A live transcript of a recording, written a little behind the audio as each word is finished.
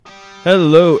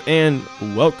Hello and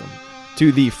welcome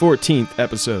to the 14th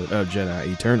episode of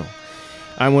Jedi Eternal.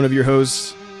 I'm one of your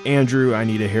hosts, Andrew I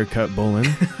Need a Haircut Bullen,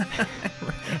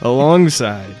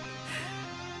 alongside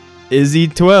Izzy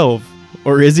 12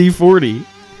 or Izzy 40.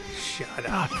 Shut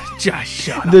up. Just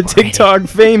shut up. The TikTok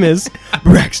famous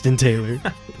Braxton Taylor.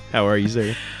 How are you,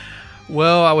 sir?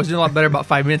 Well, I was doing a lot better about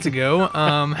 5 minutes ago,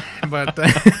 but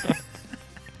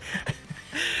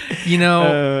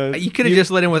you could have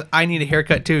just let in with "I need a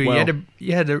haircut" too. Well,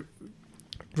 you had to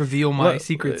reveal my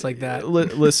secrets like that.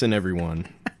 Listen, everyone.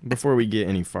 Before we get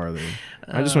any farther,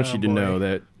 I just want you to know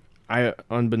that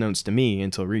unbeknownst to me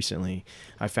until recently,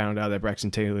 I found out that Braxton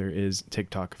Taylor is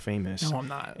TikTok famous. No, I'm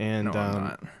not. And I'm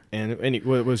not. And it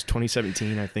was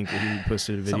 2017, I think, that he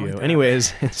posted a video. Like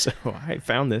Anyways, so I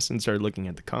found this and started looking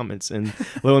at the comments, and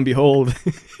lo and behold,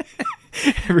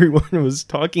 everyone was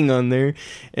talking on there,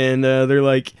 and they're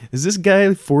like, "Is this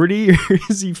guy 40 or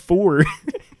is he 4?"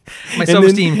 My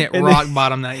self-esteem hit rock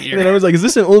bottom that year. And then I was like, "Is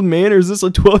this an old man or is this a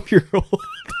 12-year-old?"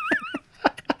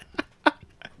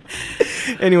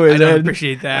 Anyways, I don't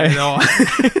appreciate that at all.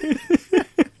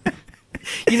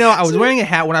 I was wearing a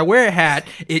hat. When I wear a hat,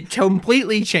 it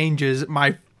completely changes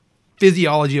my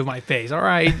physiology of my face. All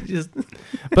right,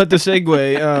 But the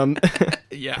segue,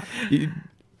 yeah.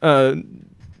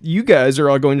 You guys are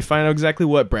all going to find out exactly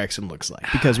what Braxton looks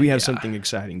like because we have something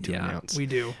exciting to announce. We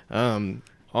do.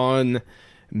 On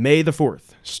May the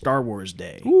 4th, Star Wars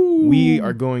Day, Ooh. We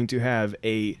are going to have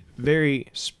a very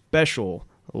special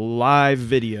live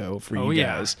video for you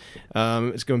guys.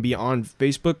 It's going to be on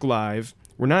Facebook Live.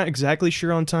 We're not exactly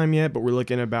sure on time yet, but we're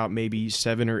looking about maybe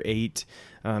 7 or 8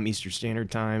 Eastern Standard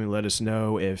Time. Let us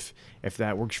know if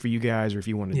that works for you guys or if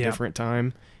you want a different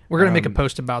time. We're going to make a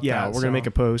post about that. Yeah, we're going to make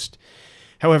a post.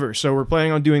 However, so we're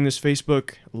planning on doing this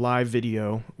Facebook live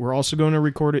video. We're also going to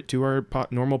record it to our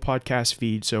normal podcast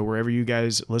feed, so wherever you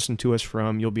guys listen to us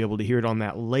from, you'll be able to hear it on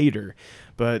that later.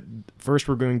 But first,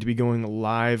 we're going to be going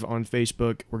live on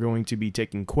Facebook. We're going to be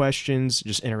taking questions,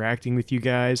 just interacting with you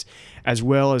guys, as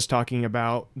well as talking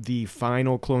about the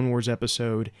final Clone Wars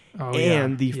episode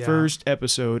the first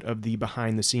episode of the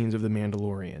behind the scenes of The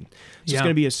Mandalorian. So it's going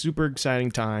to be a super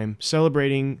exciting time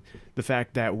celebrating the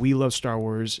fact that we love Star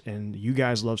Wars and you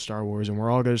guys love Star Wars, and we're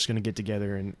all just going to get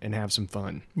together and have some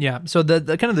fun. Yeah. So the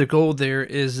kind of the goal there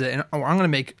is, and I'm going to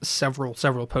make several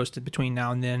posts between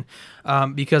now and then,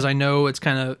 because I know it's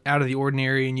kind of out of the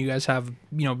ordinary and you guys have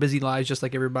busy lives just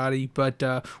like everybody, but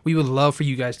we would love for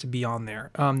you guys to be on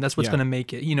there. That's what's going to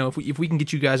make it. If we can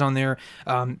get you guys on there,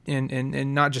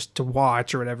 and not just to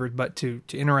watch or whatever, but to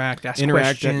interact, ask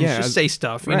questions, just say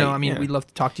stuff. We'd love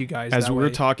to talk to you guys. As we're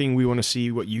talking, we want to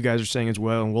see what you guys are saying as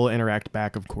well, and we'll interact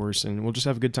back, of course, and we'll just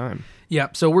have a good time. Yeah,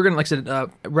 so we're gonna, like I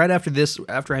said, right after this,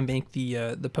 after I make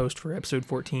the post for episode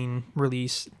 14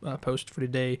 release post for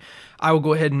today, I will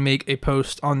go ahead and make a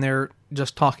post on there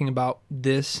just talking about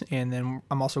this, and then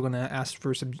I'm also going to ask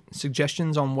for some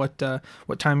suggestions on what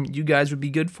time you guys would be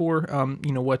good for,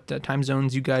 what time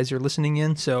zones you guys are listening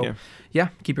in. So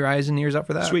keep your eyes and ears out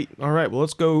for that. Sweet. All right, well,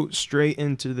 let's go straight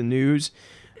into the news.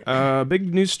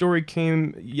 Big news story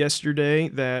came yesterday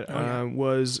that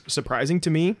was surprising to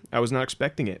me. I was not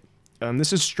expecting it.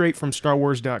 This is straight from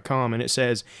StarWars.com, and it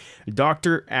says,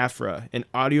 Dr. Aphra, an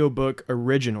audiobook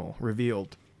original,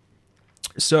 revealed.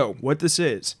 So, what this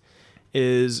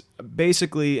is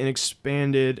basically an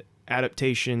expanded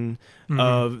adaptation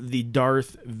of the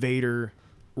Darth Vader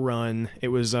run. It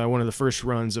was one of the first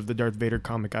runs of the Darth Vader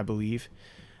comic, I believe.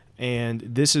 And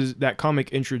that comic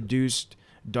introduced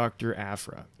Dr.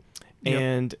 Aphra. Yep.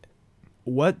 And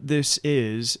what this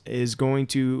is going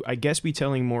to, I guess, be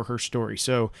telling more her story.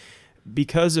 So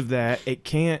because of that, it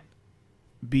can't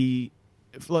be,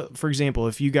 for example,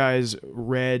 if you guys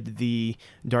read the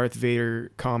Darth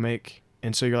Vader comic,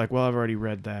 and so you're like, well, I've already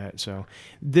read that. So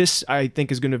this, I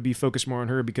think, is going to be focused more on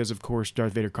her because, of course,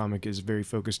 Darth Vader comic is very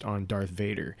focused on Darth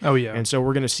Vader. Oh, yeah. And so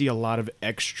we're going to see a lot of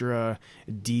extra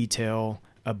detail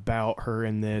about her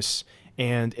in this.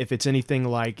 And if it's anything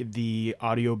like the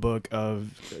audiobook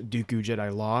of Dooku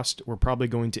Jedi Lost, we're probably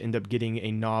going to end up getting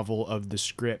a novel of the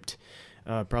script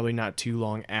probably not too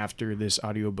long after this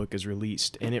audiobook is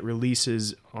released. And it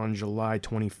releases on July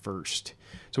 21st.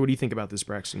 So what do you think about this,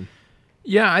 Braxton?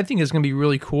 Yeah, I think it's going to be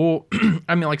really cool.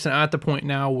 I mean, like I said, I'm at the point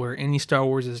now where any Star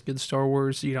Wars is good Star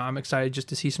Wars. I'm excited just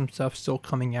to see some stuff still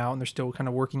coming out, and they're still kind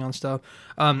of working on stuff.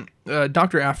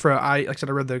 Dr. Aphra, like I said,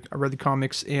 I read the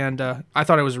comics, and I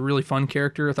thought it was a really fun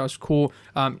character. I thought it was cool.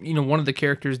 One of the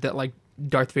characters that like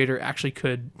Darth Vader actually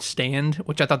could stand,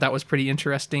 which I thought that was pretty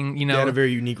interesting. They had a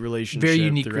very unique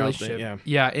relationship.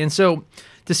 Yeah, and so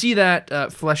to see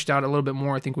that fleshed out a little bit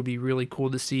more, I think would be really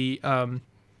cool to see.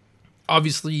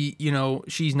 obviously,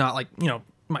 she's not like,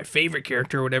 my favorite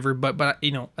character or whatever, but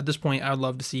at this point I would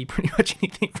love to see pretty much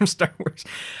anything from Star Wars.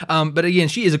 But again,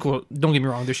 she is a cool, don't get me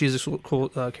wrong, she is a cool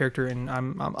character, and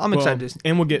I'm excited to.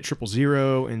 And we'll get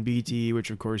 000 and BT,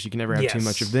 which of course you can never have too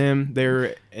much of them.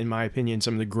 They're, in my opinion,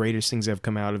 some of the greatest things that have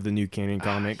come out of the new canon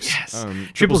comics. Yes.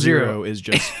 000 is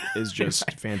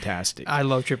just fantastic. I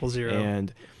love 000.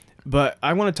 But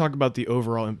I want to talk about the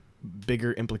overall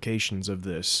bigger implications of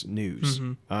this news.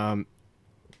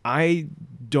 I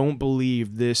don't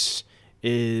believe this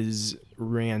is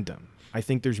random. I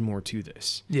think there's more to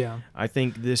this. Yeah. I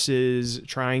think this is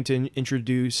trying to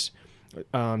introduce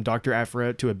Dr.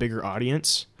 Aphra to a bigger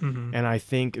audience. And I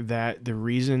think that the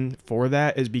reason for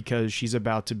that is because she's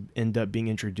about to end up being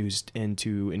introduced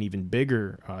into an even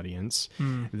bigger audience,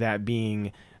 that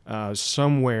being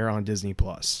somewhere on Disney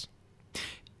Plus.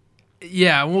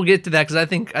 Yeah, we'll get to that because I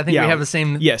think we have the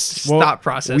same thought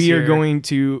process. We here. are going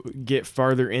to get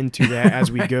farther into that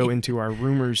as we go into our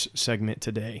rumors segment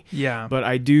today. Yeah. But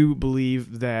I do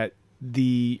believe that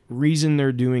the reason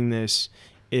they're doing this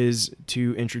is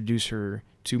to introduce her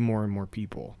to more and more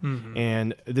people.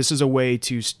 And this is a way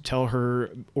to tell her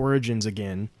origins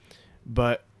again.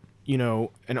 But,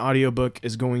 an audiobook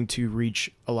is going to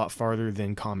reach a lot farther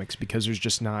than comics because there's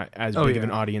just not as big of an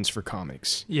audience for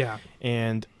comics. Yeah.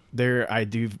 And I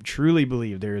do truly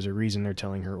believe there is a reason they're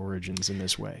telling her origins in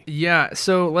this way. Yeah,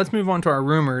 so let's move on to our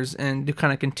rumors and to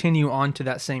kind of continue on to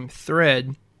that same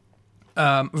thread.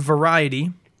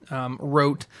 Variety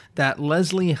wrote that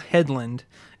Leslie Headland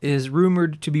is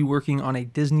rumored to be working on a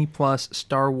Disney Plus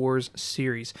Star Wars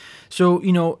series. So,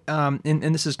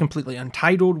 and this is completely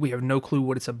untitled. We have no clue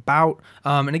what it's about.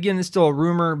 And again, it's still a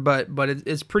rumor, but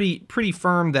it's pretty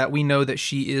firm that we know that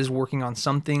she is working on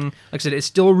something. Like I said, it's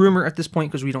still a rumor at this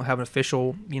point because we don't have an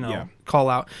official, call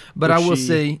out. But I will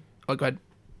say, go ahead.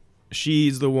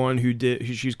 She's the one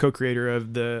she's co-creator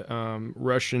of the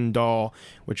Russian Doll,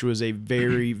 which was a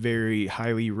very, very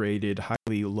highly rated,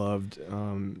 highly loved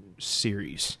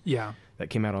series. Yeah. That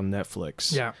came out on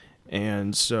Netflix. Yeah.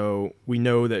 And so we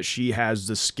know that she has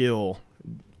the skill,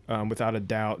 without a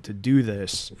doubt, to do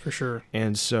this. For sure.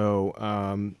 And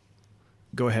so,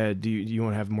 go ahead. Do you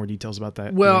want to have more details about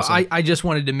that? Well, I just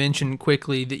wanted to mention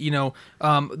quickly that,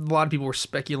 a lot of people were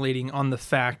speculating on the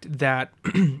fact that,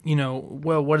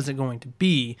 what is it going to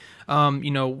be?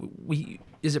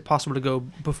 Is it possible to go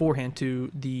beforehand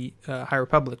to the High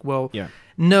Republic? Well,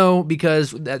 no,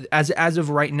 because as of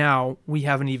right now, we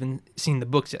haven't even seen the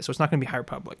books yet, so it's not going to be High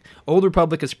Republic. Old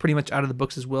Republic is pretty much out of the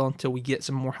books as well until we get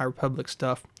some more High Republic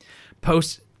stuff.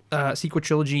 Post sequel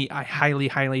trilogy, I highly,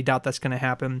 highly doubt that's going to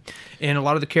happen. And a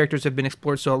lot of the characters have been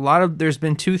explored. So there's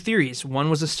been two theories. One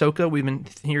was Ahsoka. We've been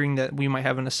hearing that we might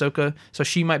have an Ahsoka, so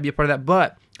she might be a part of that.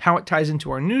 But how it ties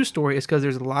into our news story is because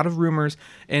there's a lot of rumors,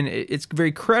 and it's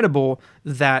very credible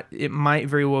that it might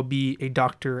very well be a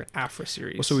Dr. Aphra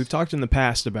series. Well, so we've talked in the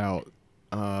past about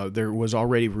there was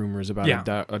already rumors about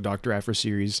a Dr. Aphra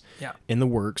series in the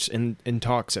works, in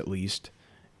talks at least.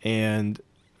 And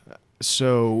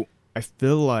so I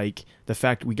feel like the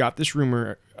fact we got this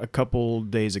rumor a couple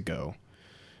days ago,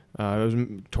 it was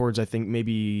towards, I think,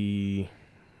 maybe,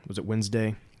 was it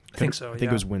Wednesday? I think so, I think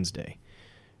it was Wednesday.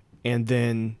 And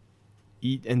then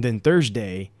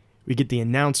Thursday, we get the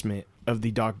announcement of the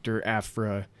Dr.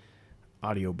 Aphra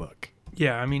audiobook.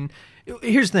 Yeah, I mean,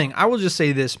 here's the thing. I will just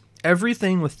say this.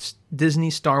 Everything with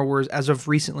Disney Star Wars as of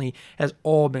recently has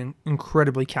all been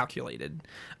incredibly calculated.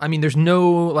 I mean, there's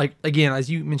no, again,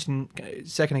 as you mentioned a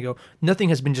second ago, nothing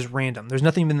has been just random. There's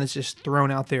nothing been that's just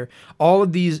thrown out there. All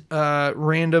of these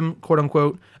random,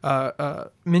 quote-unquote,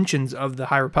 mentions of the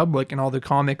High Republic and all the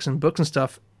comics and books and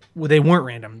stuff, well, they weren't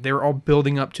random. They were all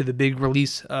building up to the big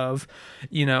release of,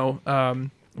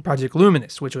 Project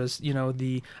Luminous, which was,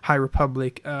 the High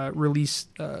Republic release,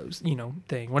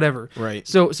 thing, whatever. Right.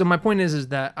 So my point is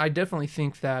that I definitely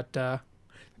think that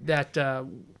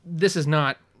this is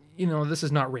not, this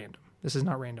is not random. This is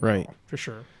not random at all, for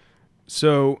sure.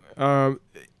 So,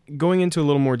 going into a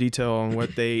little more detail on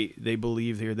what they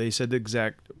believe here, they said the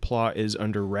exact plot is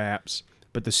under wraps,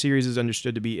 but the series is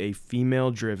understood to be a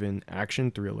female-driven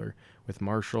action thriller with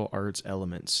martial arts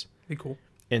elements. Be cool.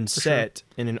 And set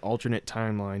in an alternate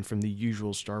timeline from the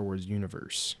usual Star Wars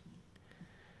universe.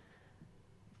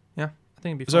 Yeah, I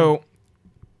think it'd be fun. So,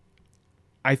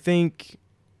 I think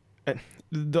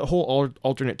the whole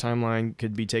alternate timeline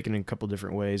could be taken in a couple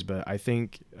different ways, but I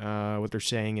think what they're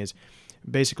saying is,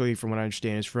 basically, from what I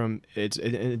understand, it's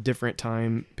in a different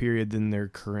time period than their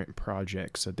current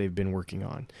projects that they've been working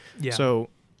on. Yeah. So,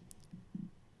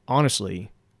 honestly,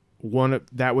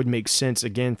 that would make sense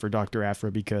again for Dr.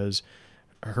 Aphra because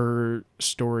her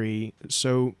story,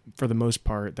 so for the most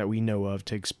part that we know of,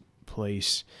 takes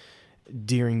place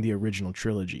during the original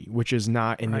trilogy, which is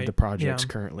not any of the projects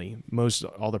currently.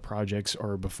 All the projects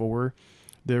are before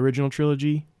the original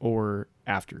trilogy or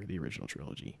after the original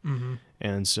trilogy. Mm-hmm.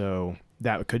 And so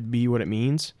that could be what it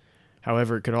means.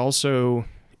 However,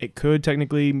 it could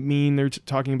technically mean they're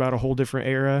talking about a whole different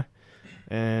era.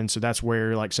 And so that's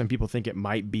where like some people think it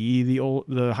might be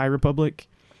the High Republic.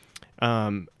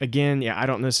 Again, I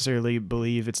don't necessarily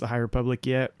believe it's the High Republic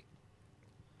yet.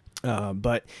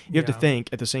 But you have to think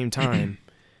at the same time,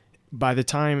 by the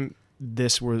time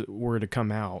this were to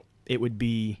come out, it would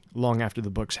be long after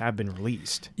the books have been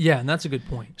released. Yeah, and that's a good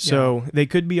point. So they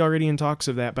could be already in talks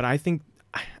of that, but I think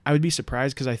I would be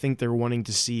surprised because I think they're wanting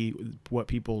to see what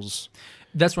people's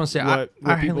That's what I'm saying.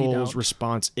 What people's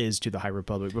response is to the High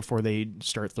Republic before they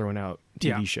start throwing out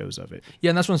TV shows of it. Yeah,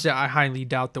 and that's what I'm saying. I highly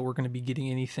doubt that we're going to be getting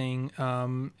anything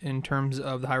in terms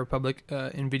of the High Republic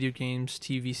in video games,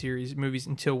 TV series, movies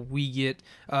until we get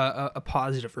a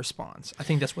positive response. I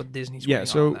think that's what Disney's waiting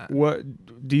on that.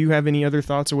 What do you have any other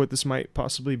thoughts of what this might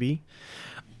possibly be?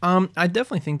 I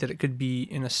definitely think that it could be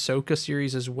an Ahsoka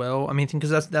series as well. I mean,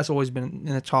 because that's always been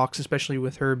in the talks, especially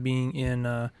with her being in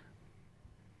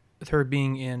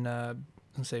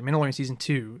let's say Mandalorian season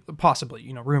 2,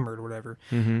 possibly, rumored or whatever.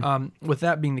 Mm-hmm. With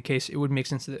that being the case, it would make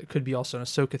sense that it could be also an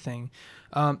Ahsoka thing.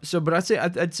 But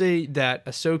I'd say that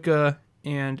Ahsoka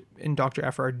and Dr.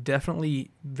 Aphra are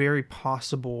definitely very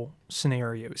possible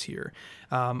scenarios here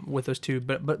with those two.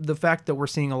 But the fact that we're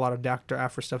seeing a lot of Dr.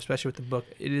 Aphra stuff, especially with the book,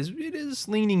 it is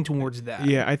leaning towards that.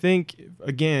 Yeah, I think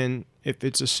again, if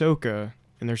it's Ahsoka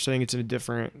and they're saying it's in a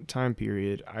different time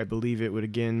period, I believe it would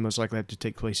again most likely have to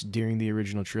take place during the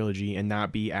original trilogy and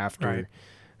not be after.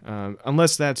 Right.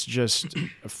 Unless that's just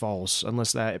false,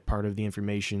 unless that part of the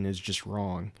information is just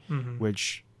wrong,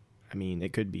 which, I mean,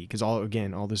 it could be, because all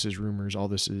this is rumors, all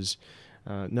this is,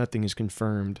 nothing is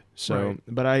confirmed. So, right.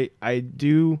 But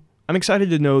I'm excited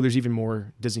to know there's even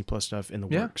more Disney Plus stuff in the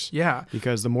works. Yeah.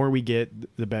 Because the more we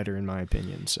get, the better, in my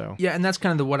opinion. So. Yeah, and that's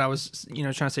kind of what I was,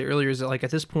 trying to say earlier, is that like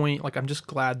at this point, like I'm just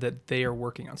glad that they are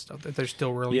working on stuff, that they're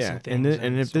still releasing things.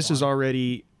 And if this is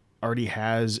already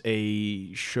has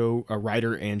a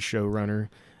writer and showrunner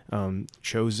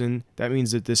chosen, that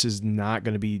means that this is not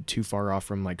going to be too far off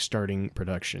from like starting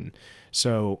production.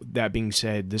 So that being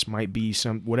said, this might be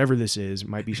whatever this is,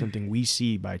 might be something we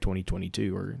see by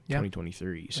 2022 or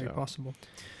 2023. So very possible.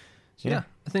 So, yeah,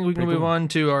 I think we can move on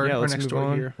to our next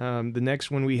story here. The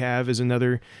next one we have is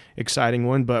another exciting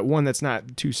one, but one that's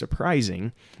not too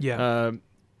surprising. Yeah.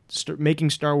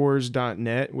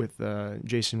 MakingStarWars.net with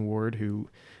Jason Ward, who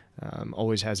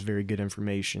always has very good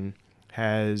information,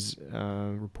 has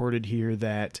reported here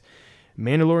that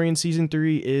Mandalorian Season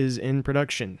 3 is in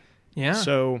production. Yeah,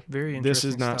 so very interesting. This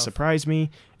does not surprise me.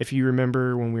 If you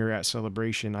remember when we were at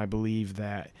Celebration, I believe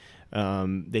that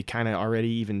they kind of already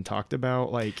even talked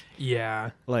about like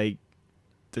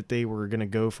that they were gonna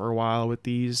go for a while with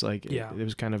these. Like it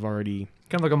was kind of already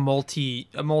like a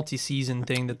multi-season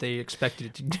thing that they expected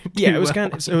it to do. Yeah, it was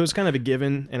kind of a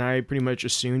given, and I pretty much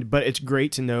assumed. But it's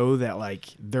great to know that like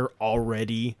they're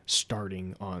already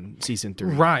starting on Season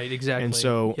 3. Right, exactly. And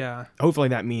so hopefully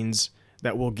that means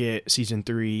that we'll get Season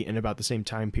 3 in about the same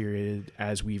time period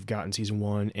as we've gotten Season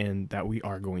 1, and that we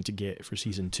are going to get for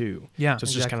Season 2. Yeah, so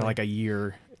it's just kind of like a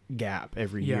year gap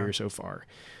every year so far,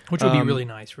 which would be really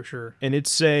nice for sure. And it's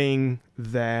saying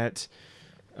that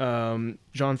Jon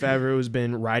Favreau has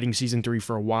been writing Season 3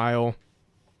 for a while,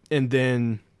 and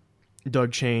then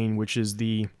Doug Chiang, which is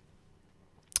the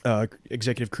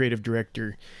executive creative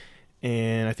director,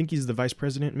 and I think he's the vice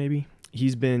president maybe.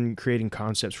 He's been creating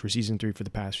concepts for Season 3 for the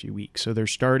past few weeks. So they're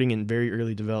starting in very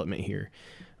early development here.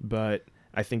 But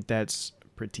I think that's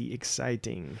pretty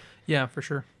exciting. Yeah, for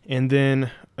sure. And then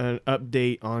an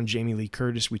update on Jamie Lee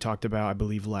Curtis we talked about, I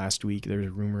believe, last week. There's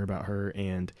a rumor about her.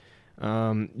 And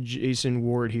Jason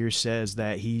Ward here says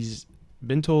that he's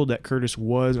been told that Curtis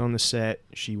was on the set.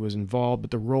 She was involved,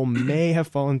 but the role may have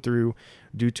fallen through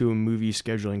due to a movie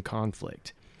scheduling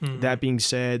conflict. Mm-hmm. That being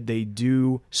said, they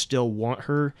do still want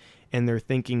her, and they're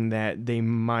thinking that they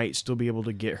might still be able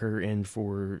to get her in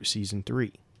for Season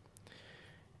 3.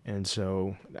 And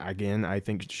so, again, I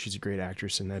think she's a great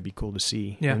actress, and that'd be cool to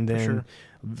see. Yeah, and then for sure.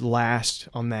 Last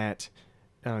on that,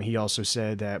 he also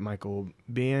said that Michael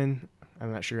Biehn,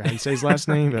 I'm not sure how you say his last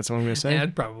name, that's what I'm going to say. Yeah,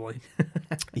 probably.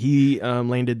 He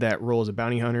landed that role as a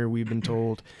bounty hunter, we've been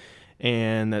told,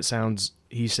 and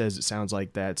he says it sounds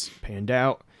like that's panned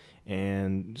out,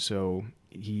 and so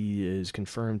he is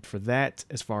confirmed for that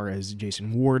as far as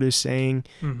Jason Ward is saying,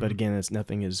 but again,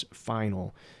 nothing is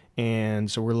final. And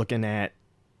so we're looking at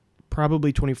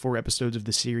probably 24 episodes of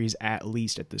the series at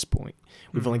least at this point.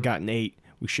 We've only gotten 8.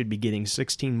 We should be getting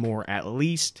 16 more at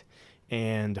least,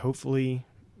 and hopefully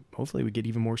we get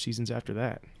even more seasons after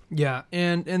that. Yeah,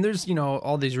 and there's,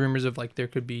 all these rumors of like there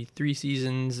could be 3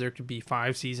 seasons, there could be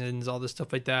 5 seasons, all this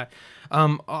stuff like that.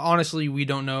 Honestly, we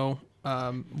don't know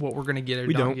what we're gonna get or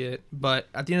not get. But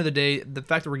at the end of the day, the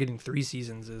fact that we're getting 3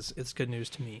 seasons it's good news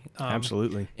to me.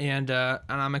 Absolutely. And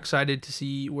I'm excited to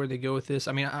see where they go with this.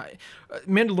 I mean,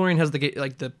 Mandalorian has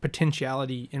the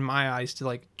potentiality in my eyes to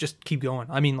like just keep going.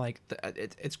 I mean, like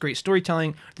it's great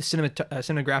storytelling. The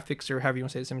cinematographics, or however you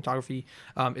want to say, the cinematography,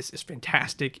 is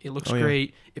fantastic. It looks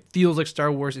great. It feels like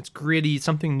Star Wars. It's gritty. It's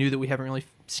something new that we haven't really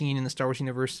seen in the Star Wars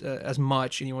universe as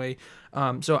much anyway.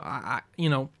 So I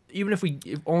even if we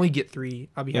only get 3,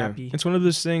 I'll be happy. It's one of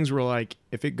those things where, like,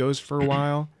 if it goes for a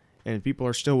while and if people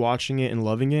are still watching it and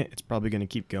loving it, it's probably going to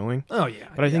keep going. Oh, yeah.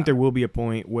 But I think there will be a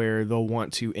point where they'll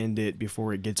want to end it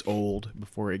before it gets old,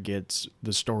 before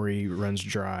the story runs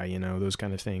dry, those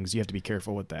kind of things. You have to be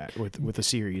careful with that, with a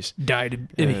series. Die to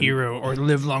be a hero or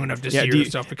live long enough to see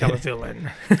yourself become a villain.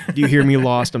 Do you hear me,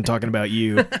 Lost? I'm talking about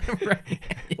you. Right.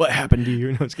 What happened to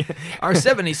you? No, our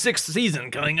 76th season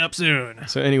coming up soon.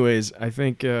 So anyways, I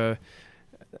think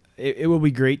it will be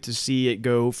great to see it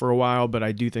go for a while, but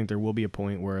I do think there will be a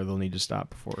point where they'll need to stop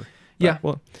before.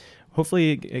 Well,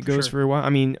 hopefully it goes for a while.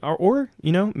 I mean, or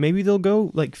maybe they'll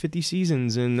go like 50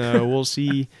 seasons, and we'll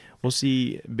see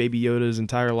Baby Yoda's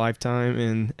entire lifetime.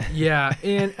 And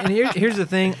here's the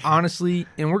thing, honestly,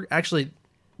 and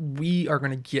we are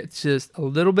going to get just a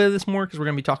little bit of this more because we're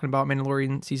going to be talking about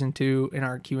Mandalorian Season 2 in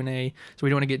our Q&A, so we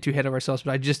don't want to get too ahead of ourselves,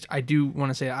 but I do want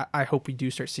to say I hope we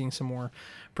do start seeing some more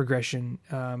progression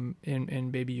in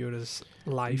Baby Yoda's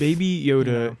life. Baby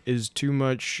Yoda is too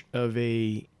much of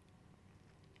a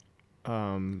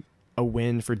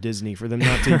win for Disney for them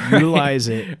not to utilize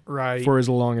it for as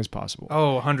long as possible.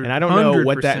 Oh, 100%. And I don't know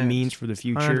what that means for the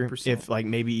future. 100%. If like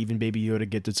maybe even Baby Yoda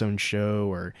gets its own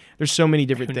show, or there's so many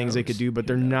different things they could do, but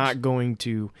they're not going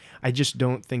to. I just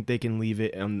don't think they can leave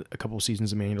it on a couple of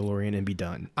seasons of Mandalorian and be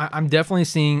done. I'm definitely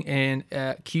seeing an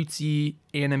cutesy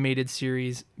animated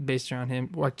series based around him,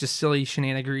 like just silly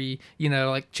shenanigery,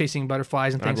 like chasing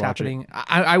butterflies and things happening.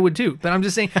 I would too, but I'm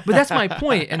just saying. But that's my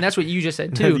point, and that's what you just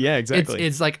said too. Yeah, exactly.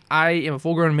 It's like I am a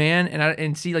full-grown man,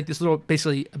 and see like this little,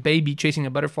 basically a baby chasing a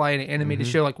butterfly in an animated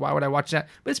show. Like, why would I watch that?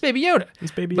 But it's Baby Yoda.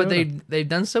 It's Baby Yoda. But they've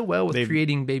done so well with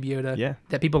creating Baby Yoda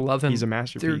that people love him. He's a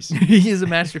masterpiece. He is a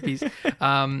masterpiece.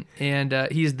 And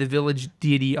he's the village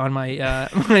deity on my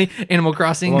my Animal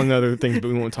Crossing. Among other things, but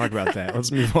we won't talk about that.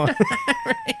 Let's move on.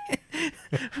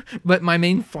 But my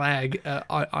main flag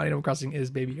on Animal Crossing is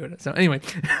Baby Yoda. So anyway,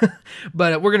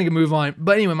 but we're gonna move on.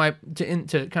 But anyway,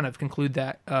 to kind of conclude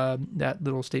that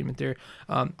little statement there,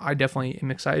 I definitely am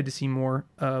excited to see more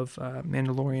of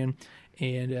Mandalorian,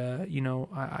 and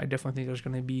I definitely think there's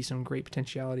going to be some great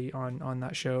potentiality on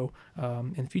that show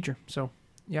in the future. So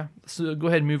yeah, so go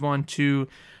ahead and move on to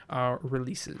our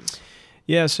releases.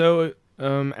 Yeah, so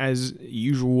as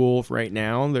usual right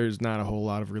now, there's not a whole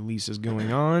lot of releases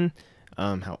going on.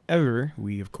 However,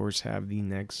 we of course have the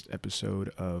next episode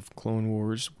of Clone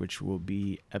Wars, which will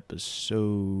be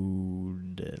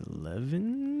episode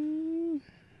 11.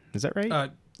 Is that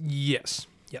right? Yes,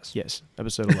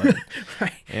 episode 11.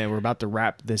 Right. And we're about to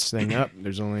wrap this thing up.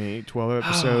 There's only 12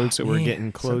 episodes, so we're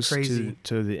getting close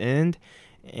to the end.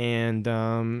 And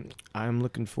I'm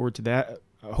looking forward to that.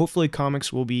 Hopefully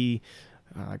comics will be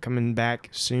coming back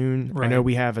soon. Right. I know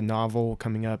we have a novel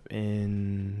coming up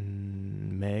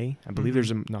in May. I believe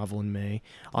there's a novel in May.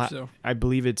 I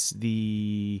believe it's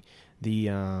the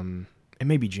it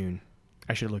may be June.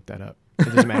 I should look that up. It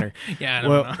doesn't matter. Yeah, I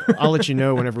don't know. I'll let you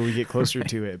know whenever we get closer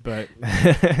to it. But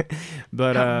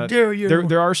how dare you?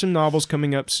 There are some novels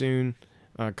coming up soon.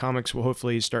 Comics will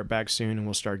hopefully start back soon, and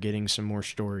we'll start getting some more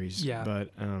stories. Yeah.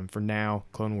 But for now,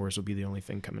 Clone Wars will be the only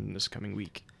thing coming this coming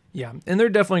week. Yeah, and they're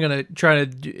definitely going to try to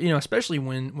do, especially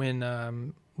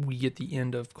when we get the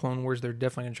end of Clone Wars, they're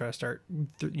definitely going to try to start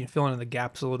filling in the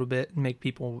gaps a little bit and make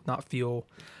people not feel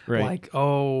like,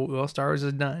 oh, well, Star Wars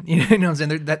is done. You know what I'm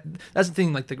saying? That's the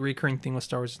thing, like the recurring thing with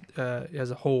Star Wars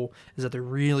as a whole, is that they're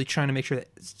really trying to make sure that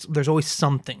there's always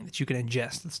something that you can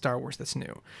ingest with Star Wars that's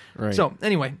new. Right. So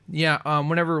anyway,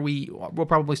 whenever we'll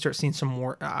probably start seeing some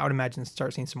more, I would imagine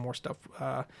start seeing some more stuff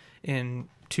in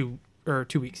 2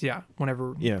 weeks,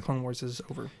 whenever Clone Wars is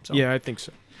over. So. Yeah, I think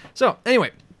so. So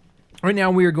anyway, Right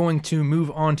now, we are going to move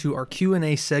on to our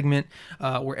Q&A segment,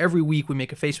 where every week we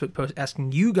make a Facebook post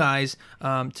asking you guys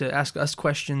to ask us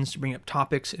questions, to bring up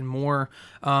topics and more.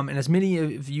 And as many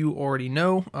of you already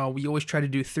know, we always try to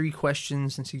do 3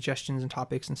 questions and suggestions and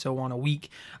topics and so on a week.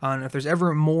 And if there's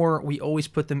ever more, we always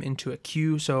put them into a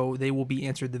queue, so they will be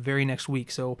answered the very next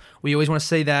week. So we always want to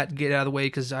say that, get it out of the way,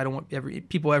 because I don't want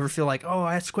people ever feel like, oh,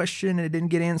 I asked a question and it didn't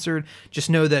get answered.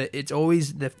 Just know that it's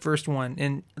always the first one.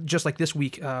 And just like this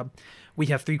week, we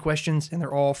have 3 questions, and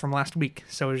they're all from last week.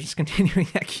 So we're just continuing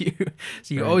that queue.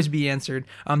 So you always be answered.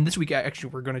 This week,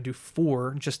 actually, we're going to do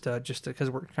 4 just because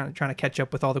we're kind of trying to catch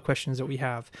up with all the questions that we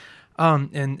have.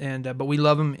 But we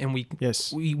love them, and we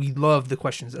love the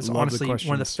questions. That's honestly one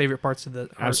of the favorite parts of our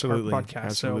podcast.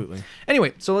 Absolutely. So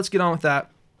anyway, so let's get on with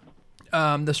that.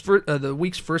 The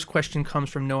week's first question comes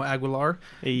from Noah Aguilar.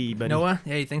 Hey, buddy. Noah,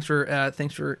 hey, thanks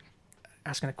for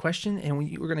asking a question, and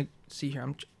we're gonna see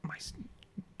here. My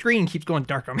screen keeps going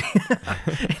dark on me.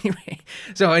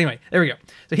 Anyway, there we go.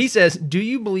 So he says, do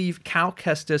you believe Cal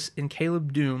Kestis and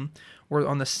Caleb Doom were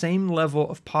on the same level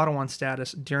of Padawan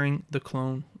status during the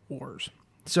Clone Wars?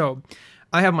 So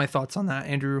I have my thoughts on that.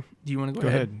 Andrew, do you want to go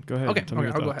ahead? Go ahead. Okay,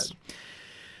 I'll go ahead.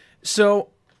 So,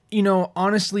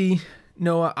 honestly,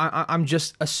 Noah, I'm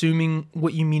just assuming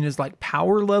what you mean is like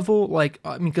power level,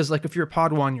 because if you're a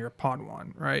Padawan, you're a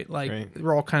Padawan, right?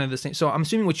 We're all kind of the same. So I'm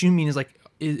assuming what you mean is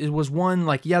it was one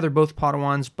they're both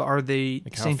Padawans, but are they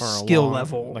the same skill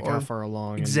level? How far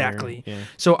along? Exactly. Yeah.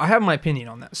 So I have my opinion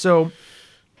on that. So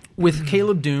with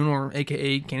Caleb Dune, or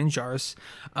AKA Kanan Jarrus,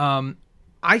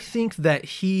 I think that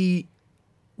he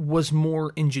was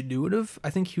more ingenuitive.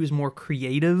 I think he was more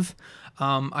creative.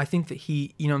 I think that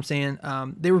he,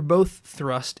 they were both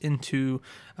thrust into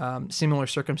similar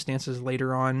circumstances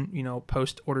later on,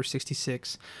 post Order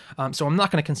 66. So I'm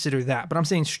not going to consider that, but I'm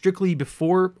saying strictly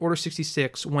before Order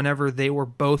 66, whenever they were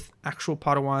both actual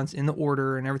Padawans in the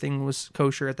Order and everything was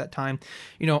kosher at that time,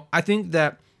 I think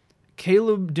that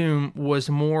Caleb Doom was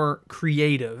more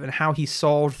creative in how he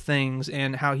solved things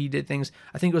and how he did things.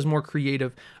 I think it was more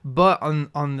creative. But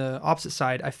on the opposite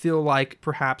side, I feel like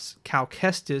perhaps Cal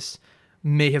Kestis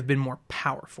may have been more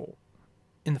powerful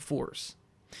in the Force.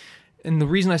 And the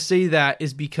reason I say that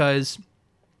is because,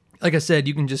 like I said,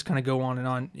 you can just kind of go on and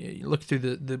on, look through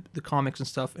the comics and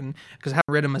stuff, and because I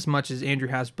haven't read them as much as Andrew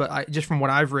has, but just from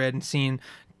what I've read and seen,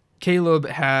 Caleb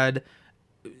had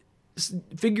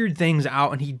figured things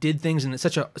out, and he did things in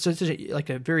such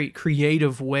a very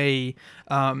creative way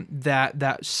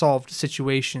that solved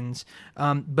situations.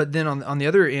 But then on the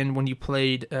other end, when you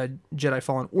played Jedi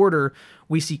Fallen Order,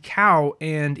 we see Cal,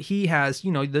 and he has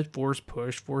the Force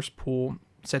push, Force pull,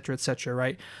 etc.,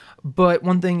 right? But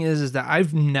one thing is that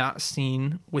I've not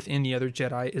seen with any other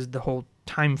Jedi is the whole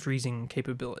time freezing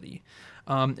capability.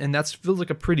 And that feels like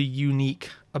a pretty unique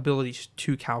ability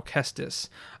to Cal Kestis.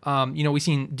 We've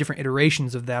seen different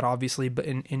iterations of that, obviously, but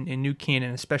in new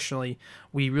canon especially,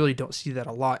 we really don't see that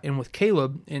a lot. And with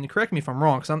Caleb, and correct me if I'm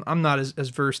wrong, because I'm not as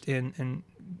versed in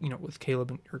with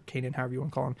Caleb or Kanan, however you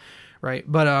want to call him, right?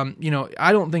 But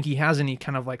I don't think he has any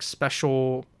kind of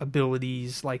special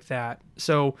abilities like that.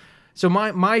 So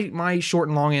my short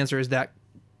and long answer is that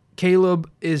Caleb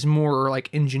is more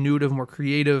ingenuitive, more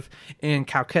creative, and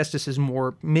Cal Kestis is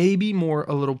maybe more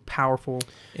a little powerful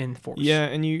in Force. Yeah,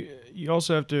 and you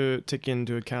also have to take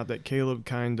into account that Caleb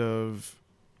kind of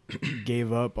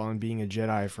gave up on being a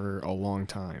Jedi for a long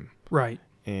time. Right.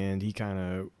 And he kind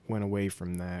of went away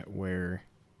from that where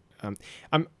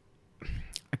I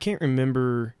can't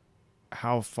remember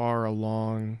how far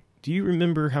along. Do you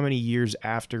remember how many years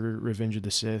after Revenge of the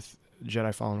Sith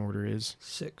Jedi Fallen Order is?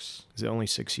 6. Is it only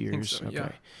 6 years? I think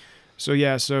so,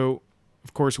 Okay. So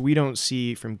of course we don't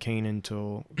see from Kanan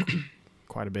until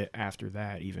quite a bit after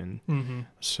that even. Mm-hmm.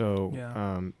 So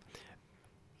yeah.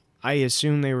 I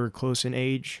assume they were close in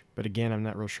age, but again, I'm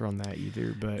not real sure on that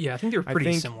either. But yeah, I think they were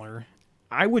pretty similar.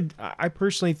 I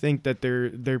personally think that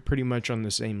they're pretty much on the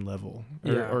same level,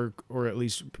 or at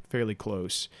least fairly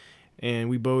close, and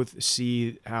we both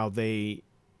see how they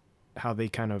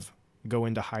kind of go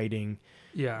into hiding.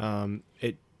 Yeah.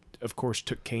 It of course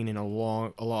took Kanan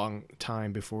a long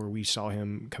time before we saw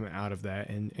him come out of that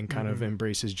and kind of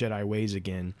embrace his Jedi ways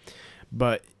again.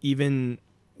 But even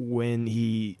when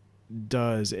he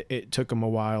does, it took him a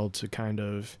while to kind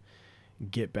of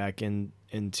get back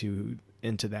into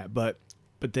that. But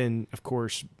then of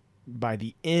course by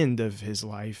the end of his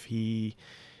life he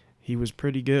was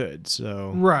pretty good.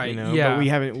 So right. Yeah. But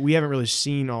we haven't really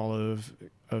seen all of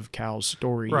of Cal's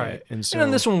story Right. yet. And so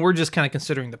in this one, we're just kind of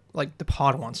considering the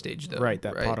Padawan stage, though. Right,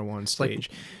 that Padawan stage.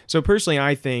 Like, so personally,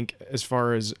 I think as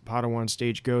far as Padawan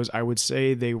stage goes, I would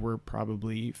say they were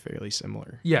probably fairly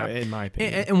similar. Yeah. In my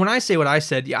opinion. And when I say what I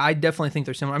said, yeah, I definitely think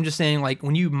they're similar. I'm just saying, like,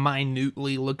 when you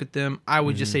minutely look at them, I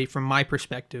would just say from my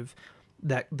perspective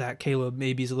that Caleb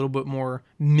maybe is a little bit more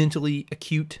mentally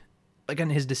acute, like in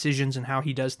his decisions and how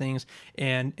he does things,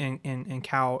 and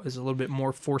Cal is a little bit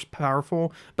more force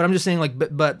powerful. But I'm just saying, like,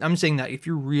 but I'm saying that if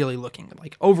you're really looking at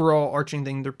like overall arching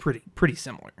thing, they're pretty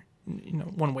similar.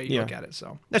 One way you look at it.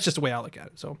 So that's just the way I look at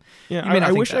it. So yeah,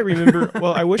 I wish I remember.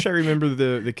 Well, I wish I remember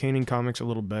the Kanan comics a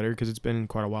little better because it's been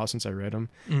quite a while since I read them.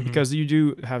 Because you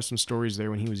do have some stories there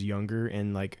when he was younger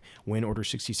and like when Order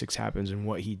 66 happens and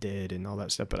what he did and all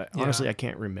that stuff. But honestly, I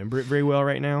can't remember it very well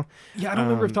right now. Yeah, I don't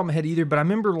remember off the top of my head either. But I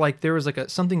remember like there was like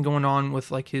something going on with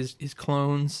like his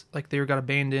clones, like they got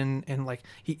abandoned, and like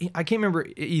I can't remember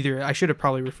either. I should have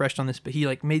probably refreshed on this, but he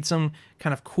like made some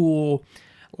kind of cool,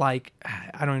 like,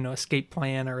 I don't even know, escape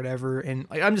plan or whatever. And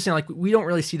like, I'm just saying, like, we don't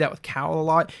really see that with Cal a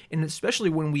lot. And especially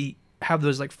when we have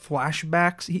those like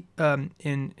flashbacks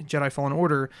in Jedi Fallen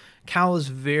Order, Cal is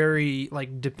very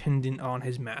like dependent on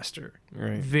his master.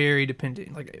 Right. Very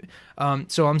dependent. Like,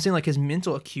 so I'm saying like his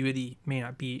mental acuity may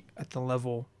not be at the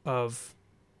level of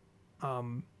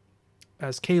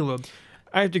as Caleb.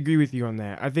 I have to agree with you on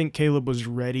that. I think Caleb was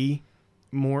ready.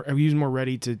 He was more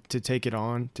ready to take it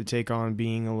on, to take on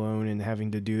being alone and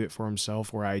having to do it for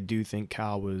himself. Where I do think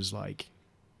Cal was like,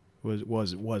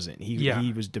 wasn't.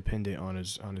 He was dependent on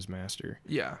his master.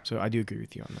 Yeah. So I do agree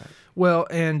with you on that. Well,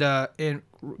 and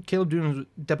Caleb Dune was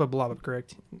Depa Billaba,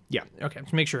 correct? Yeah. Okay.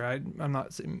 To make sure I'm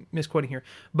not misquoting here,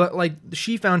 but like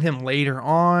she found him later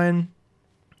on,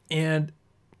 and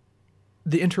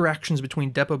the interactions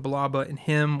between Depa Billaba and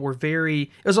him were it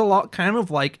was a lot kind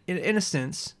of like in a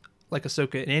sense, like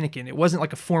Ahsoka and Anakin. It wasn't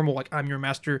like a formal, like, I'm your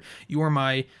master, you are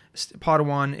my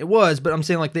Padawan. It was, but I'm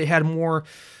saying like they had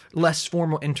less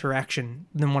formal interaction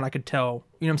than what I could tell.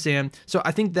 You know what I'm saying? So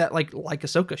I think that like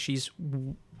Ahsoka, she's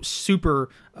super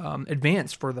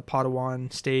advanced for the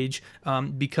Padawan stage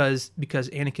because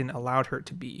Anakin allowed her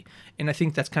to be. And I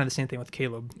think that's kind of the same thing with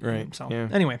Caleb. Right. So yeah.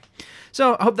 Anyway,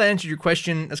 so I hope that answered your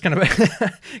question. That's kind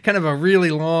of a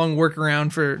really long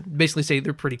workaround for basically say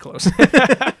they're pretty close.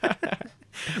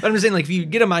 But I'm just saying, like, if you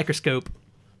get a microscope,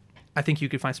 I think you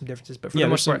could find some differences. But for the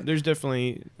most part, there's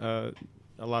definitely a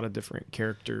lot of different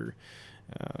character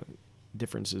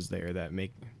differences there that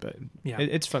make. But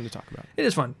it's fun to talk about. It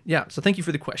is fun, yeah. So thank you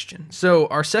for the question. So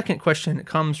our second question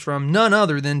comes from none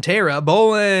other than Tara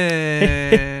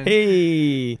Boland.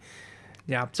 Hey.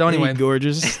 Yeah. So anyway, hey,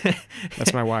 gorgeous.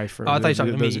 That's my wife. For I thought you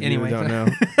were talking to me. Anyway, don't know.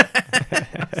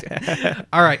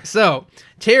 All right. So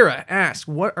Tara asks,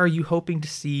 "What are you hoping to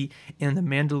see in the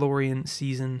Mandalorian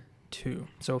season 2?"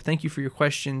 So thank you for your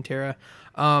question, Tara.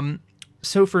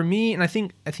 So for me, and I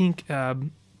think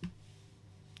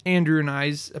Andrew and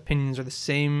I's opinions are the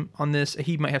same on this.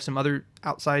 He might have some other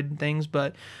outside things,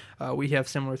 but we have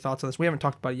similar thoughts on this. We haven't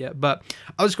talked about it yet, but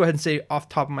I'll just go ahead and say off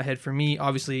the top of my head, for me,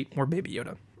 obviously more Baby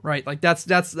Yoda, right? Like that's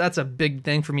a big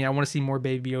thing for me. I want to see more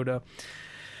Baby Yoda.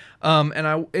 And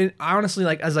I honestly,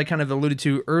 like, as I kind of alluded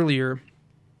to earlier,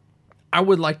 I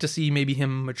would like to see maybe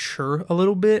him mature a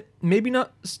little bit. Maybe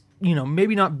not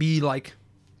be like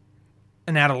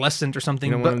an adolescent or something.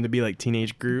 You don't want him to be like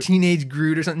Teenage Groot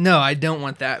or something. No, I don't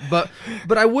want that. But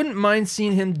I wouldn't mind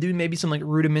seeing him do maybe some like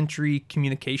rudimentary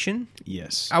communication.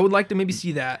 Yes. I would like to maybe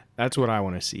see that. That's what I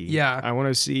want to see. Yeah. I want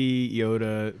to see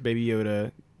Baby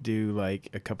Yoda do like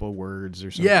a couple of words or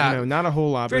something. Yeah. Not a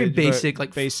whole lot. Very basic,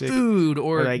 like basic food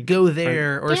or like go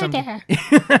there or something.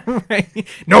 Right?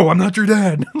 No, I'm not your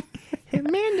dad.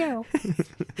 Mando.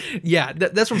 Yeah,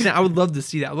 that's what I'm saying. I would love to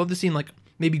see that. I'd love to see him like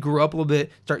maybe grow up a little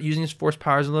bit, start using his force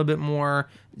powers a little bit more,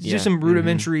 do some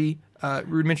rudimentary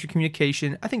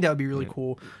communication. I think that would be really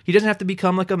cool. He doesn't have to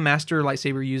become like a master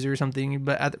lightsaber user or something,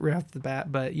 but right off the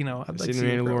bat. But I'd like to see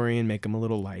Mandalorian, make him a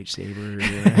little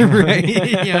lightsaber, right?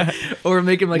 Yeah, or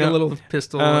make him like a little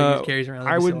pistol that he carries around.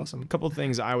 That'd be awesome. A couple of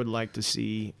things I would like to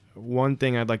see. One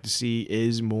thing I'd like to see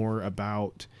is more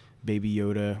about Baby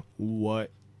Yoda,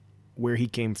 where he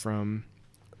came from,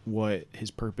 what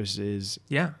his purpose is.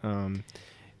 Yeah.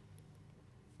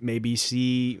 Maybe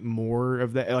see more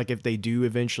of that. Like if they do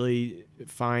eventually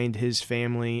find his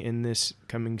family in this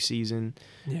coming season,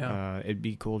 it'd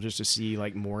be cool just to see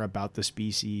like more about the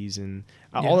species and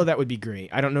all of that would be great.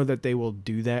 I don't know that they will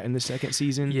do that in the second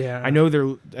season. Yeah. I know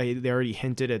they already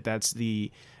hinted at that's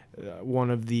the one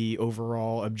of the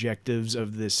overall objectives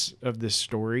of this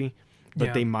story.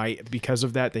 But they might, because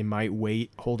of that,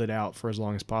 hold it out for as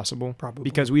long as possible. Probably.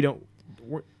 Because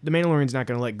the Mandalorian's not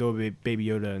going to let go of Baby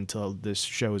Yoda until this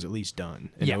show is at least done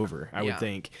and over, I would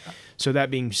think. So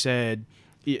that being said,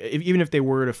 even if they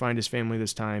were to find his family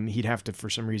this time, he'd have to, for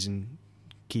some reason,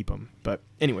 keep him. But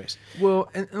anyways. Well,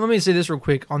 and let me say this real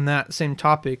quick on that same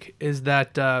topic, is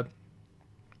that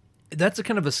that's a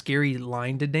kind of a scary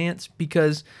line to dance,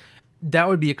 because that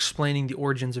would be explaining the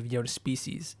origins of Yoda's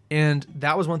species. And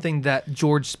that was one thing that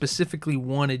George specifically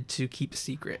wanted to keep a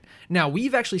secret. Now,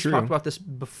 we've actually talked about this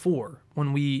before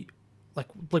when we, like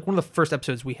one of the first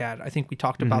episodes we had, I think we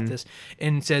talked about this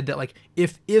and said that, like,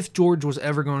 if George was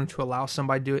ever going to allow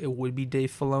somebody to do it, it would be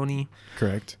Dave Filoni.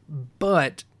 Correct.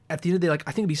 But at the end of the day, like,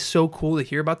 I think it'd be so cool to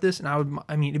hear about this. And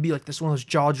it'd be like this one of those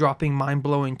jaw-dropping,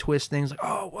 mind-blowing twist things. Like,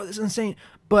 oh, well, this is insane.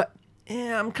 But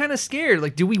I'm kind of scared.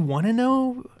 Like, do we want to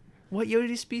know what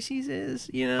Yoda's species is?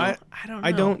 You know, I don't know.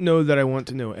 I don't know that I want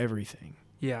to know everything.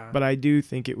 Yeah. But I do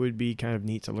think it would be kind of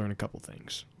neat to learn a couple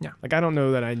things. Yeah. Like, I don't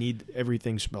know that I need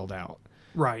everything spelled out.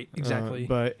 Right, exactly.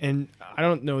 And I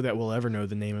don't know that we'll ever know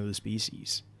the name of the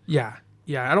species. Yeah.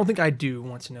 I don't think I do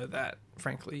want to know that,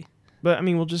 frankly. But I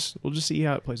mean, we'll just see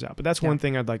how it plays out. But that's one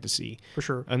thing I'd like to see. For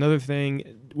sure. Another thing,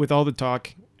 with all the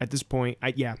talk at this point,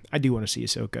 I do want to see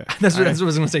Ahsoka. That's what I was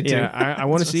going to say too. Yeah, I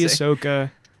want to see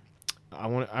Ahsoka. I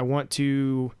want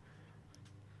to.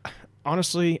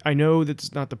 Honestly, I know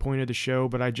that's not the point of the show,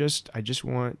 but I just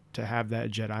want to have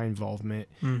that Jedi involvement.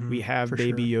 We have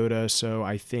Baby Yoda, so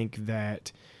I think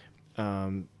that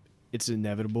it's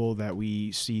inevitable that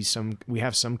we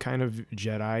have some kind of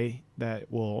Jedi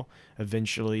that will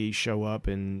eventually show up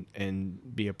and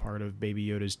be a part of Baby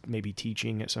Yoda's maybe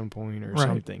teaching at some point or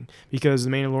something. Because the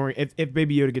Mandalorian, if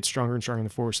Baby Yoda gets stronger and stronger in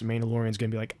the Force, the Mandalorian's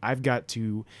going to be like, I've got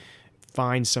to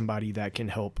find somebody that can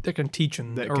help, that can teach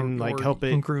him, that can help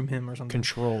it, groom him or something,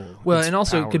 control. Well, and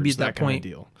also it could be at that point,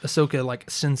 deal. Ahsoka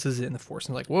like senses it in the Force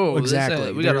and like, whoa,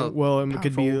 exactly. We got a it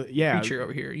could be creature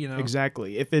over here, you know.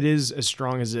 Exactly. If it is as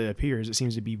strong as it appears, it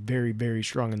seems to be very, very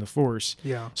strong in the Force.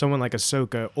 Yeah. Someone like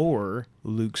Ahsoka or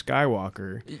Luke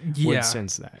Skywalker would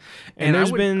sense that. And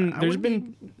there's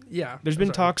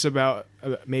been talks about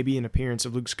maybe an appearance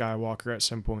of Luke Skywalker at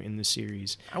some point in the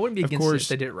series. I wouldn't be against it if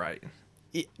they did it right.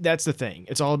 That's the thing.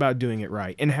 It's all about doing it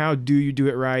right. And how do you do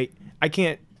it right? I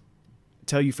can't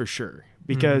tell you for sure,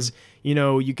 because you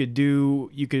know, you could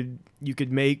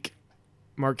make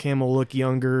Mark Hamill look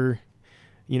younger,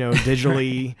 you know,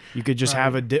 digitally. You could just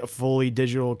have a fully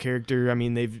digital character. I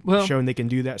mean, they've shown they can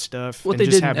do that stuff. What and they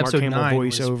just did have in Mark episode Hamill 9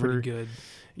 voice was over. pretty good.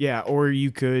 Yeah, or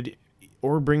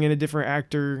bring in a different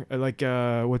actor, like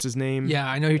what's his name? Yeah,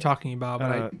 I know who you're talking about,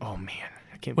 but oh man.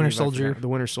 Winter Soldier. The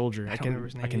Winter Soldier. I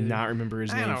cannot remember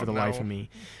his name for the life of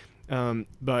me.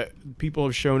 But people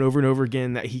have shown over and over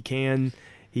again that he can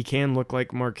look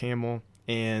like Mark Hamill,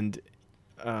 and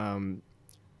I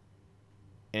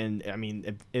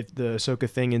mean, if the Ahsoka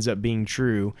thing ends up being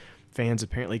true, fans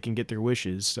apparently can get their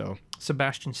wishes. So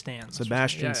Sebastian Stan.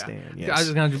 Stan. Yes. I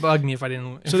was going to bug me if I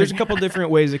didn't. So there's a couple different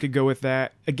ways it could go with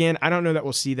that. Again, I don't know that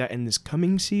we'll see that in this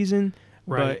coming season.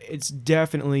 Right. But it's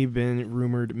definitely been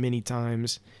rumored many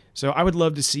times. So I would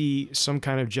love to see some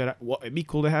kind of Jedi. Well, it'd be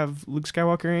cool to have Luke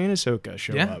Skywalker and Ahsoka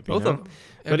show up. Both of them.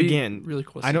 But again, really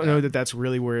cool. I don't know that that's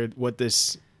really what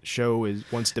this show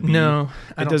wants to be. No,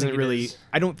 it doesn't really.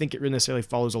 I don't think it necessarily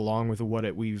follows along with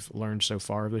what we've learned so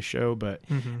far of the show. But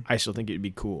I still think it'd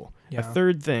be cool. Yeah. A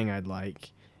third thing I'd like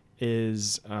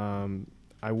is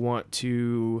I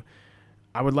would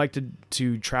like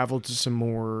to travel to some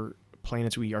more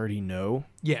planets we already know.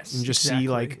 Yes. And just see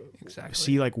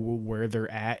where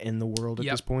they're at in the world at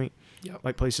this point. Yep.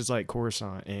 Like places like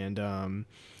Coruscant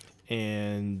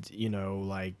and you know,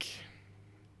 like,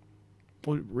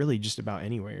 well, really just about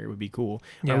anywhere. It would be cool.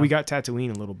 Yeah. We got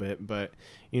Tatooine a little bit, but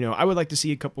you know, I would like to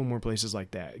see a couple more places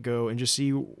like that. Go and just see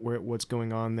what's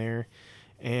going on there.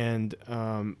 And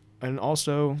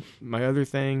also my other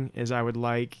thing is I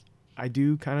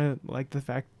do kind of like the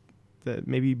fact that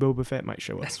maybe Boba Fett might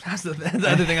show up. That's the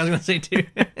other thing I was going to say too.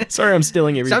 Sorry, I'm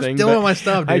stealing everything. Stop stealing my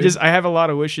stuff, dude. I have a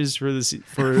lot of wishes for the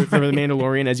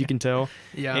Mandalorian, as you can tell.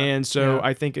 Yeah. And so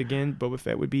I think again, Boba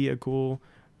Fett would be a cool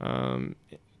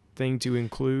thing to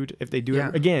include if they do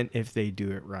it again. If they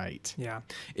do it right. Yeah.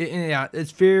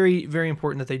 It's very, very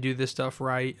important that they do this stuff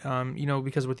right. You know,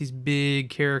 because with these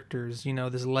big characters, you know,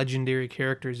 these legendary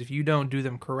characters, if you don't do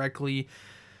them correctly,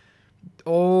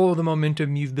 all the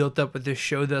momentum you've built up with this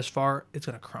show thus far, it's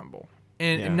going to crumble.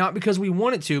 And not because we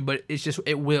want it to, but it's just,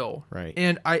 it will. Right.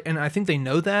 And I think they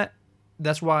know that.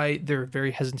 That's why they're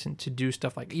very hesitant to do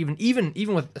stuff like even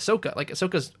with Ahsoka. Like,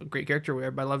 Ahsoka's a great character where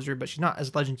everybody loves her, but she's not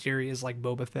as legendary as like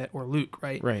Boba Fett or Luke,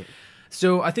 right? Right.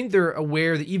 So I think they're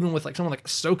aware that even with like someone like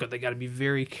Ahsoka, they got to be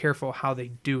very careful how they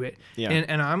do it. Yeah.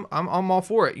 And I'm all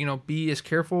for it. Be as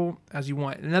careful as you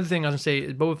want. Another thing I was gonna say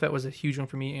is Boba Fett was a huge one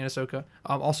for me and Ahsoka.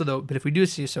 Also though, but if we do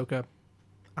see Ahsoka,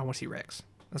 I want to see Rex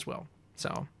as well.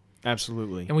 So.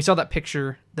 Absolutely. And we saw that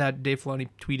picture that Dave Filoni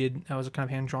tweeted. That was a kind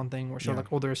of hand-drawn thing where it showed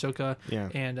like older Ahsoka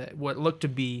and what looked to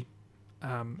be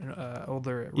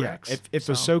older Rex. If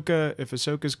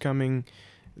Ahsoka's coming,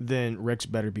 then Rex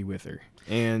better be with her.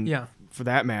 And for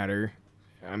that matter,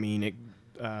 I mean,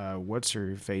 what's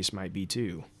her face might be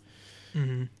too.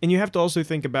 Mm-hmm. And you have to also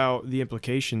think about the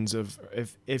implications of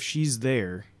if she's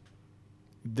there,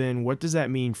 then what does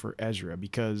that mean for Ezra?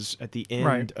 Because at the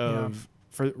end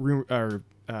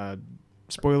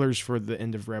spoilers for the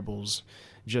end of Rebels,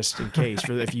 just in case,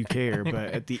 if you care.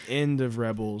 But at the end of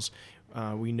Rebels,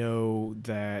 we know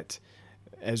that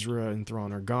Ezra and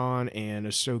Thrawn are gone, and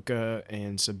Ahsoka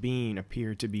and Sabine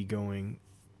appear to be going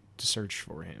to search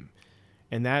for him.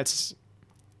 And that's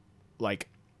like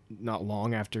not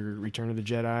long after Return of the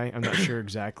Jedi. I'm not sure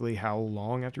exactly how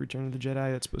long after Return of the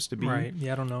Jedi that's supposed to be. Right.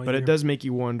 Yeah, I don't know. But it does make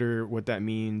you wonder what that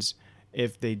means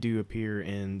if they do appear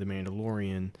in The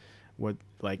Mandalorian. What,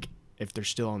 like, if they're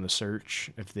still on the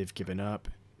search, if they've given up,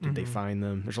 did they find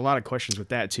them? There's a lot of questions with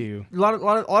that too. A lot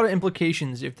of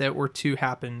implications if that were to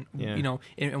happen. Yeah.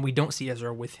 And we don't see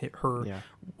Ezra with her. Yeah.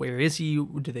 Where is he?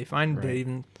 Do they find? Right. Did they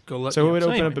even go look? So it would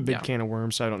open up a big can of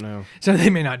worms. So I don't know. So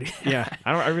they may not do. Yeah,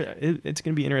 it's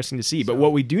going to be interesting to see. But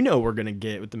what we do know we're going to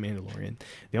get with the Mandalorian,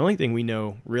 the only thing we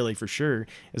know really for sure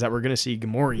is that we're going to see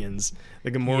Gamorreans, the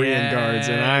Gamorrean guards,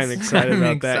 and I'm excited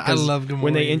about that. I love Gamorreans.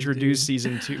 When they introduced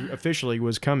season 2 officially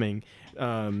was coming,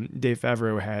 Dave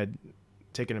Favreau had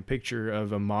taken a picture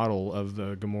of a model of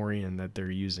the Gamorrean that they're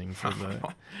using for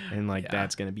and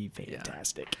that's going to be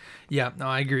fantastic. Yeah, no,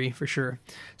 I agree for sure.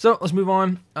 So let's move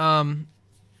on.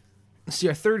 Let's see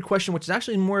our third question, which is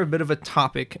actually more a bit of a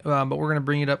topic, but we're going to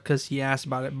bring it up because he asked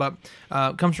about it. But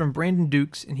it comes from Brandon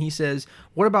Dukes, and he says,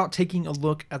 what about taking a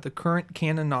look at the current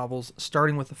canon novels,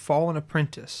 starting with The Fallen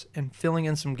Apprentice and filling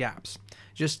in some gaps?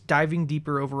 Just diving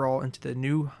deeper overall into the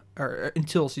new...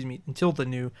 until the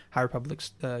new High Republic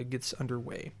gets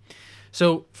underway.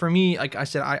 So for me, like I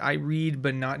said, I read,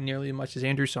 but not nearly as much as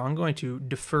Andrew. So I'm going to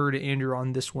defer to Andrew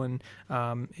on this one.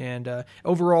 And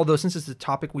overall, though, since it's a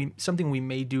topic, something we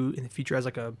may do in the future as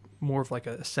like a more of like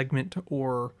a segment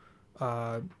or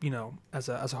as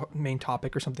a main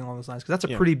topic or something along those lines, because that's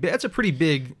a pretty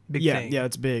big thing. Yeah,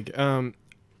 it's big.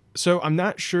 So I'm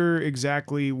not sure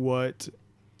exactly what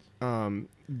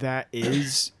that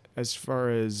is. As far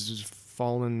as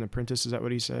Fallen Apprentice, is that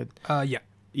what he said? Yeah.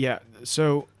 Yeah.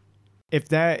 So if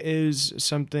that is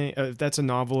something, if that's a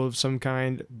novel of some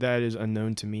kind, that is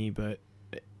unknown to me. But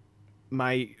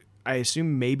I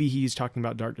assume maybe he's talking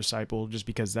about Dark Disciple, just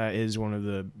because that is one of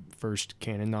the first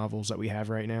canon novels that we have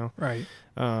right now. Right.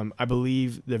 I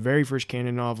believe the very first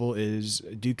canon novel is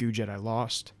Dooku Jedi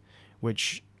Lost,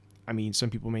 which, I mean, some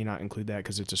people may not include that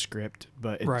because it's a script,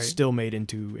 but it's still made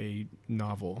into a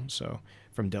novel. So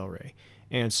from Del Rey,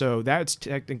 and so that's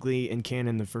technically in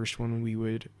canon the first one we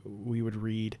would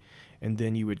read, and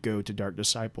then you would go to Dark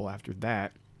Disciple after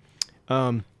that.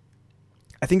 I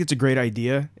think it's a great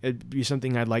idea. It'd be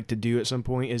something I'd like to do at some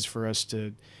point, is for us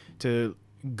to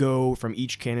go from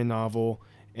each canon novel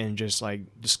and just like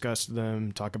discuss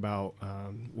them, talk about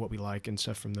what we like and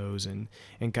stuff from those, and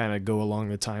kind of go along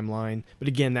the timeline. But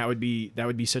again, that would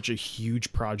be such a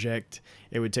huge project.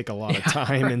 It would take a lot of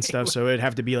time and stuff. So it'd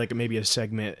have to be like maybe a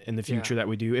segment in the future that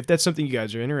we do. If that's something you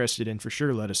guys are interested in, for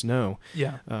sure, let us know.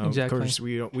 Yeah, exactly. Of course,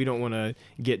 we don't want to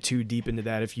get too deep into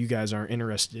that if you guys aren't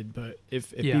interested. But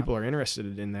if people are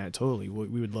interested in that, totally,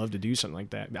 we would love to do something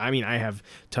like that. I mean, I have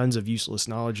tons of useless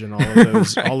knowledge in all of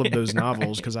those of those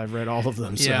novels because I've read all of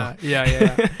them. So.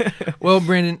 Yeah. Well,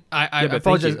 Brandon, I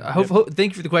apologize.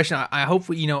 Thank you for the question. I hope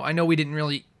I know we didn't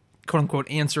really quote unquote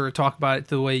answer or talk about it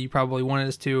the way you probably wanted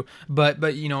us to, but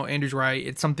Andrew's right.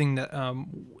 It's something that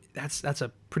that's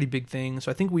a pretty big thing.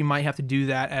 So I think we might have to do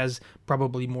that as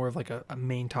probably more of like a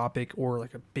main topic or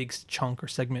like a big chunk or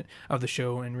segment of the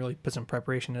show, and really put some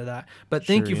preparation into that. But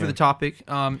thank you for the topic.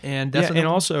 And that's and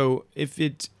also if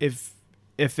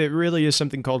it really is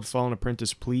something called Fallen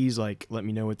Apprentice, please let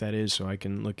me know what that is so I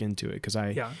can look into it, because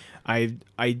I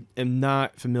am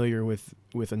not familiar with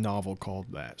a novel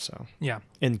called that. So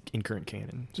in current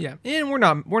canon. So. Yeah, and we're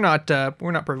not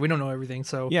perfect. We don't know everything.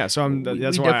 So so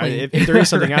that's why if there is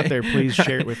something out there, please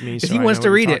share it with me. If he wants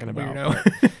to read it,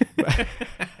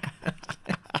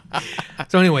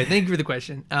 So anyway, thank you for the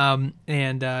question.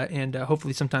 And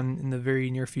hopefully sometime in the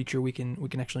very near future we can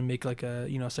actually make like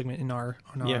a segment in our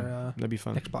that'd be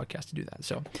fun. next podcast to do that.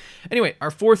 So anyway,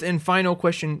 our fourth and final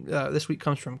question this week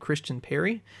comes from Kristen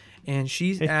Perry, and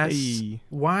she's asked,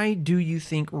 why do you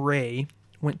think Rey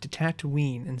went to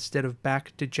Tatooine instead of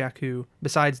back to Jakku,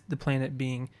 besides the planet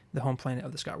being the home planet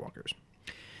of the Skywalkers?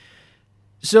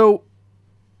 So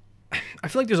I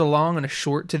feel like there's a long and a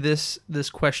short to this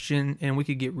question, and we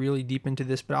could get really deep into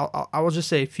this, but I will just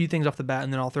say a few things off the bat,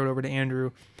 and then I'll throw it over to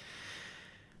Andrew.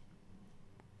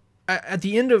 At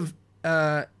the end of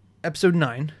episode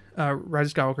 9, Rise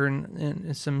of Skywalker,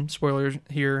 and some spoilers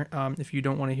here if you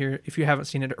don't want to hear, if you haven't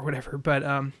seen it or whatever, but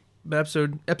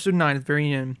episode 9 at the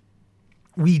very end,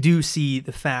 we do see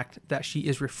the fact that she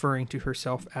is referring to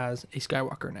herself as a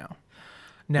Skywalker now.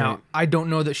 Now, right. I don't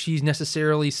know that she's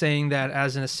necessarily saying that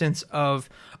as in a sense of,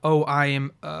 oh, I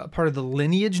am part of the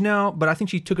lineage now, but I think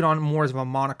she took it on more as of a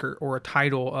moniker or a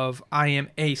title of, I am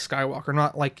a Skywalker,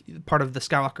 not like part of the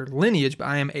Skywalker lineage, but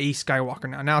I am a Skywalker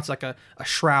now. Now it's like a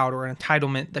shroud or an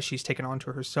entitlement that she's taken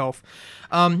onto herself.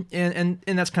 And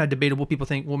that's kind of debatable. People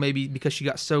think, well, maybe because she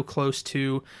got so close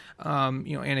to, Luke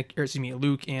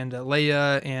and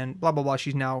Leia and blah, blah, blah,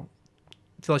 she's now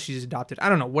feel like she's adopted. I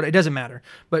don't know what, it doesn't matter,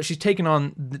 but she's taken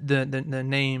on the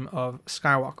name of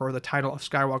Skywalker, or the title of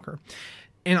Skywalker.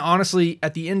 And honestly,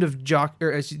 at the end of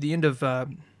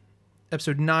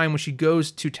episode 9, when she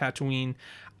goes to Tatooine,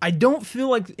 I don't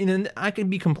feel like, and I could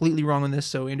be completely wrong on this,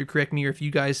 so Andrew, correct me, or if you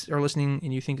guys are listening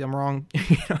and you think I'm wrong,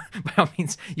 by all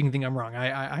means, you can think I'm wrong.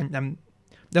 I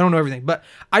don't know everything, but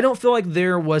I don't feel like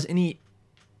there was any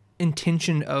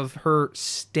intention of her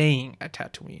staying at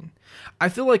Tatooine. I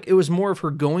feel like it was more of her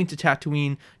going to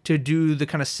Tatooine to do the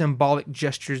kind of symbolic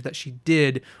gestures that she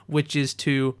did, which is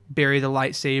to bury the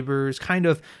lightsabers, kind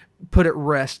of put at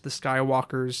rest the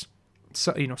Skywalkers,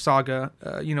 saga.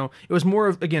 It was more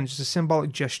of, again, just a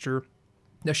symbolic gesture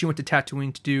that she went to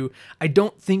Tatooine to do. I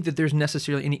don't think that there's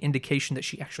necessarily any indication that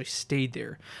she actually stayed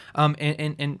there.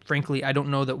 And frankly, I don't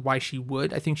know that why she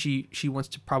would. I think she wants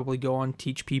to probably go on,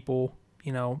 teach people,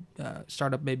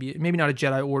 start up maybe not a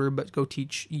Jedi Order, but go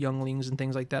teach younglings and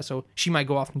things like that. So she might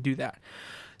go off and do that.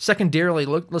 Secondarily,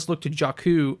 let's look to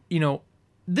Jakku.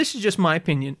 This is just my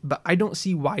opinion, but I don't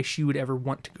see why she would ever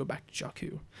want to go back to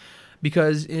Jakku,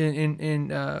 because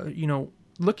in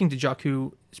looking to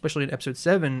Jakku, especially in episode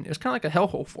 7, it was kind of like a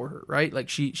hellhole for her, right? Like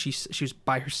she was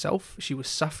by herself. She was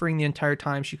suffering the entire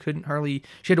time. She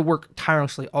had to work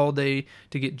tirelessly all day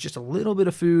to get just a little bit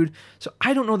of food. So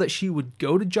I don't know that she would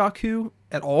go to Jakku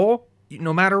at all,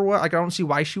 no matter what. Like, I don't see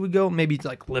why she would go. Maybe to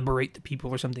like liberate the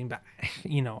people or something, but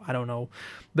I don't know.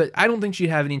 But I don't think she'd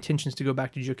have any intentions to go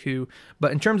back to Jakku.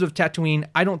 But in terms of Tatooine,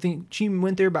 I don't think she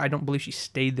went there, but I don't believe she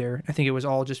stayed there. I think it was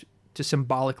all just to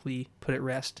symbolically put at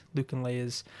rest Luke and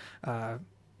Leia's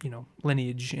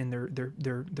lineage and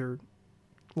their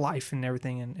life and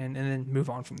everything, and then move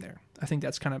on from there. I think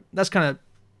that's kind of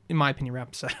in my opinion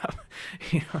wraps it up.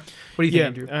 What do you think,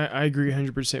 Andrew? I agree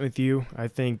 100% with you. I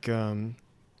think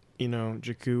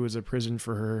Jakku was a prison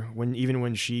for her, even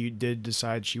when she did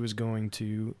decide she was going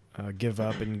to give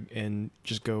up and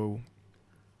just go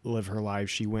live her life.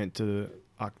 She went to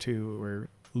Ahch-To, where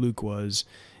Luke was,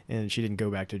 and she didn't go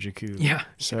back to Jakku. Yeah.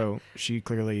 So she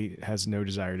clearly has no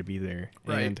desire to be there.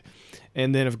 Right.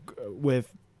 And then with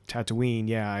Tatooine,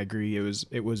 yeah, I agree.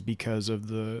 It was because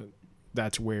of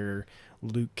that's where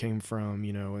Luke came from,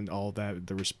 and all that,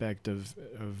 the respect of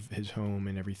his home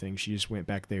and everything. She just went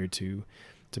back there to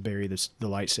bury the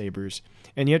lightsabers.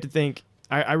 And you have to think,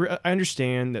 I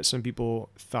understand that some people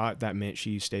thought that meant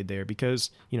she stayed there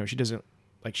because, she doesn't,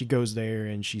 like, she goes there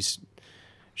and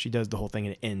she does the whole thing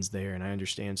and it ends there, and I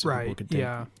understand some people could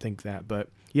think that, but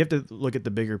you have to look at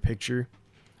the bigger picture.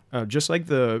 Just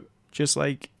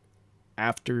like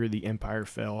after the Empire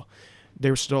fell,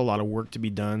 there was still a lot of work to be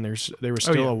done. There was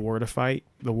still a war to fight.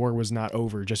 The war was not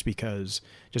over just because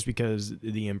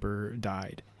the Emperor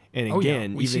died. And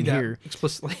again, we even see here that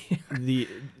explicitly,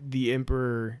 the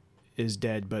Emperor is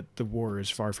dead, but the war is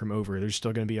far from over. There's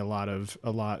still going to be a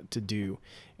lot to do,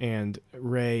 and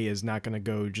Rey is not going to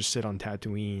go just sit on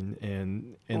Tatooine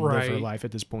and live her life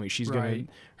at this point. She's going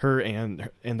to, her and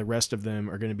the rest of them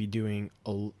are going to be doing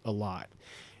a lot.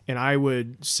 And I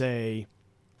would say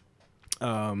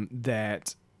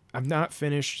that I've not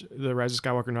finished the Rise of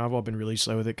Skywalker novel. I've been really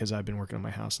slow with it because I've been working on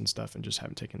my house and stuff and just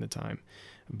haven't taken the time.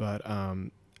 But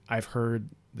I've heard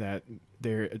that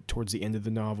towards the end of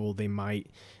the novel, they might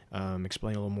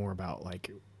explain a little more about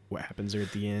like what happens there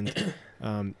at the end.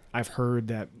 I've heard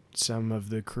that some of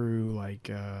the crew, like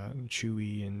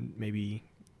Chewie and maybe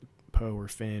Poe or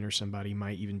Finn or somebody,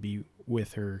 might even be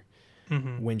with her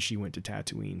when she went to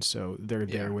Tatooine. So they're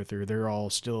there Yeah. with her. They're all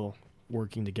still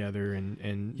working together,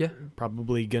 and Yeah.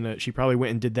 she probably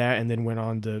went and did that and then went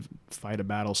on to fight a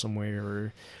battle somewhere,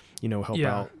 or help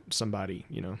Yeah. out somebody.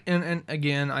 And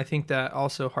again, I think that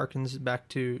also harkens back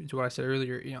to what I said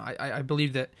earlier. I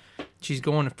believe that she's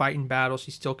going to fight in battle.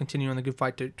 She's still continuing on the good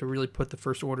fight to really put the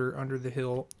First Order under the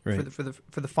hill Right. for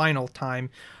the final time.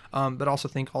 But also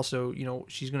think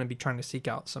she's going to be trying to seek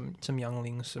out some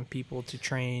younglings, some people to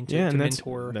train, to and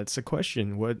mentor. that's the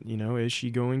question. What is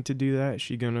she going to do that? Is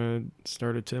she going to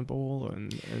start a temple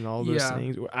and all those Yeah.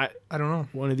 things? I don't know.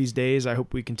 One of these days, I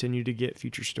hope we continue to get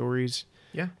future stories.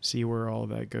 Yeah, See where all of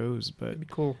that goes. But that'd be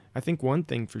cool. I think one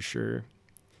thing for sure,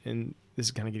 and this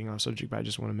is kind of getting off subject, but I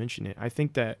just want to mention it. I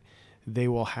think that they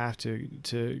will have to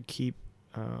keep,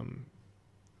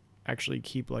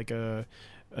 keep like a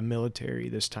military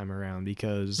this time around,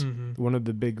 because one of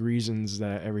the big reasons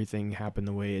that everything happened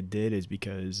the way it did is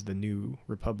because the New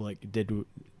Republic did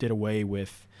away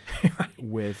with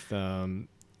the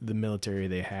military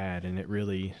they had, and it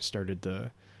really started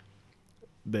to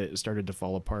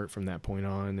fall apart from that point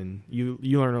on. And you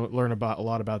learn about a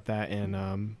lot about that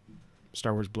in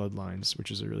Star Wars Bloodlines, which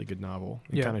is a really good novel.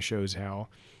 It kind of shows how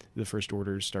the First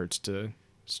Order starts to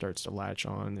latch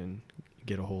on and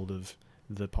get a hold of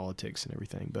the politics and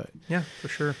everything. But Yeah, for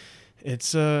sure.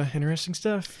 it's interesting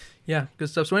stuff. Yeah, good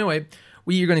stuff. So anyway,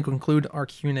 we are going to conclude our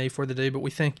Q&A for the day, but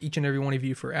we thank each and every one of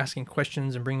you for asking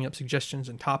questions and bringing up suggestions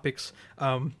and topics.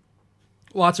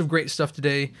 Lots of great stuff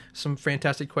today. Some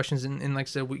fantastic questions, and like I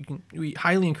said, we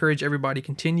highly encourage everybody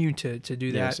continue to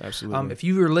do that. Yes, absolutely. If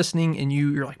you are listening and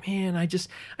you're like, man, I don't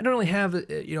really have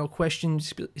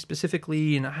questions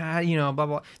specifically, and blah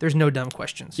blah. There's no dumb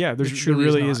questions. Yeah, there truly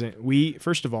really is isn't. We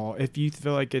first of all, if you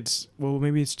feel like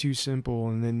maybe it's too simple,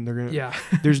 and then they're gonna Yeah.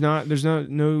 there's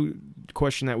no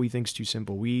question that we think's too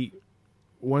simple.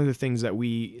 One of the things that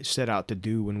we set out to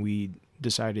do when we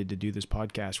decided to do this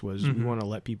podcast was we want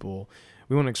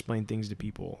to explain things to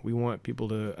people. We want people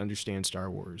to understand Star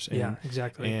Wars. And, Yeah,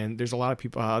 exactly. And there's a lot of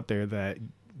people out there that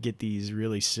get these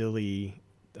really silly,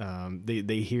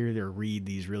 they hear or read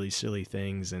these really silly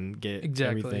things and get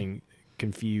everything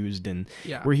confused. And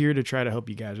we're here to try to help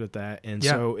you guys with that. And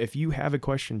so if you have a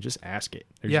question, just ask it.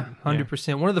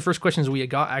 100%. One of the first questions we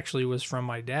got actually was from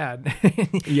my dad.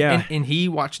 Yeah. and he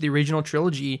watched the original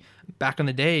trilogy back in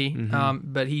the day.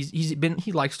 But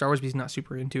he likes Star Wars, but he's not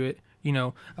super into it,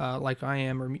 like I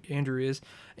am or Andrew is.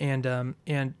 And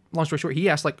long story short, he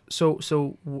asked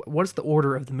so what's the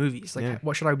order of the movies?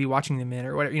 What should I be watching them in,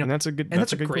 or whatever? And that's a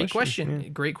great question. Yeah.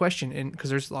 Great question. And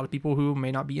because there's a lot of people who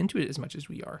may not be into it as much as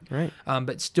we are, right?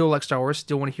 But still like Star Wars,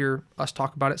 still want to hear us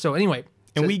talk about it. So anyway,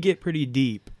 and we get pretty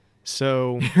deep.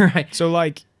 So right. So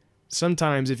like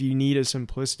sometimes if you need a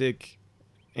simplistic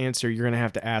answer, you're gonna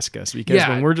have to ask us, because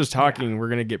when we're just talking, we're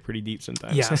gonna get pretty deep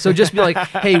sometimes. Yeah. So just be like,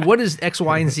 hey, what is X,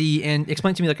 Y, and Z? And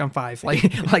explain to me like I'm 5,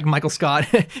 like Michael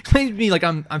Scott. Explain to me like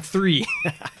I'm 3.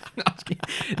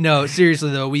 No,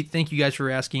 seriously though, we thank you guys for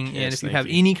asking. And Yes, if you have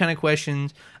any kind of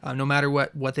questions, no matter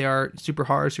what they are, super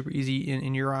hard, super easy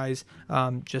in your eyes,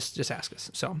 just ask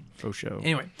us. So for sure.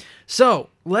 Anyway, so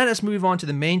let us move on to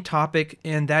the main topic,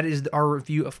 and that is our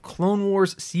review of Clone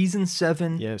Wars Season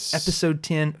 7, Yes. Episode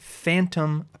 10,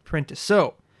 Phantom Apprentice.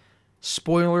 So,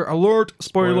 spoiler alert,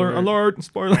 spoiler alert,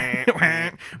 spoiler.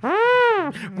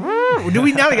 Do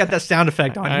we now got that sound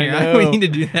effect on I here? know. We need to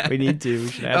do that. We need to. We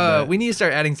should add that. We need to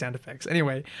start adding sound effects.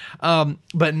 Anyway,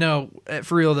 but no,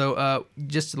 for real though,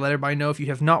 just to let everybody know, if you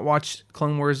have not watched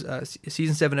Clone Wars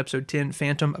Season 7, Episode 10,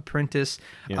 Phantom Apprentice,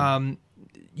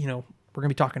 we're going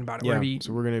to be talking about it. Yeah,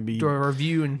 We're going to be doing a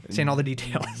review and saying all the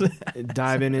details.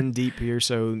 diving in deep here.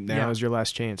 So now is your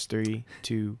last chance. 3,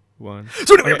 2, 1.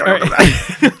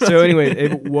 So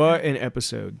anyway, what an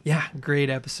episode. Yeah, great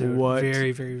episode. What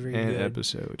very, very, very an good.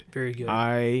 episode. Very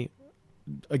good.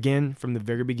 Again, from the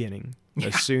very beginning,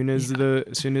 as soon as the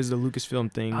Lucasfilm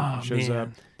thing shows up,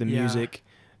 the music,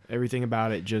 everything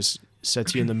about it just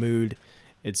sets you in the mood.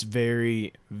 It's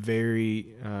very,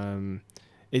 very...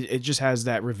 It just has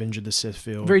that Revenge of the Sith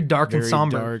feel. Very dark and very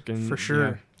somber, dark and, for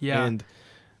sure. Yeah. And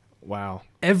wow.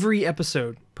 Every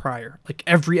episode prior,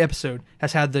 every episode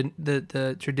has had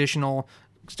the traditional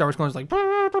Star Wars clones like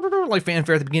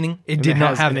fanfare at the beginning. It didn't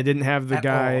have the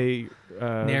guy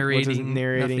narrating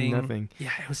nothing.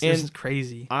 Yeah, it was just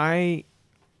crazy. I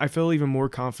feel even more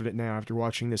confident now after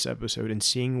watching this episode and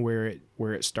seeing where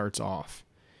it starts off.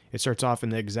 It starts off in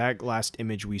the exact last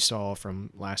image we saw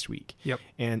from last week. Yep.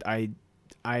 And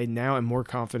I now am more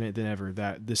confident than ever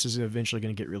that this is eventually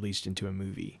going to get released into a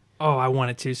movie. Oh, I want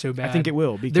it to so bad. I think it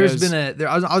will, because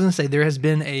I was going to say there has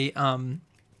been a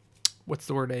what's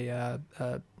the word, a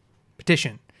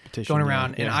petition petition, going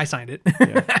around, and yeah. I signed it.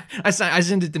 Yeah. I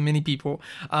sent it to many people.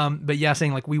 But yeah,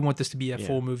 saying like we want this to be a Yeah.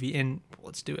 full movie, and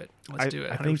let's do it. Let's do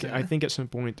it. I 100%. think at some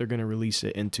point they're going to release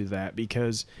it into that,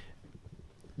 because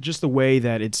just the way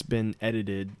that it's been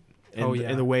edited and,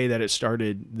 and the way that it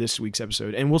started this week's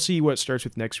episode, and we'll see what starts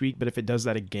with next week. But if it does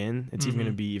that again, it's even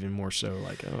going to be even more so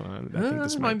like, I think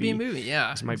this might be a movie.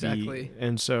 Yeah, this might exactly. be,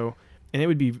 and so, and it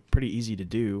would be pretty easy to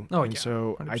do. Oh, and yeah,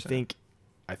 so 100%.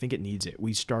 I think it needs it.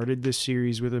 We started this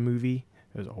series with a movie.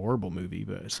 It was a horrible movie,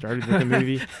 but it started with a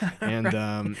movie,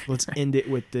 and let's end it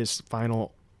with this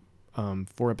final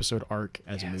 4-episode arc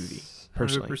as a movie.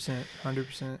 Personally,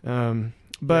 100%.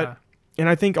 But yeah. and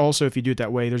I think also if you do it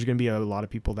that way, there's going to be a lot of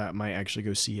people that might actually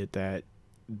go see it that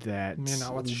May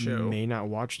not watch the show. May not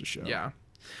watch the show. Yeah.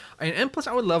 And plus,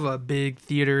 I would love a big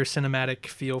theater cinematic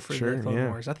feel for the Clone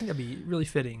Wars. I think that'd be really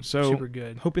fitting. So super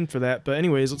good. Hoping for that. But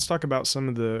anyways, let's talk about some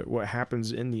of what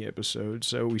happens in the episode.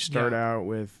 So we start out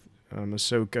with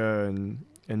Ahsoka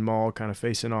and Maul kind of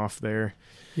facing off there.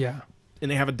 Yeah.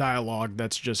 And they have a dialogue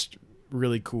that's just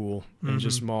really cool. And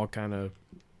just Maul kind of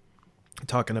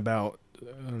talking about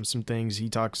some things. He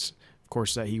talks, of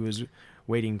course, that he was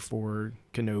waiting for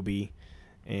Kenobi.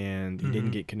 And he didn't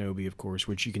get Kenobi, of course,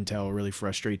 which you can tell really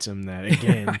frustrates him that,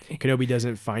 again, Kenobi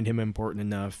doesn't find him important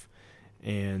enough.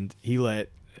 And he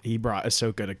brought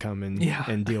Ahsoka to come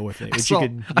and deal with it. Which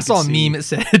I saw a meme that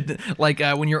said, like,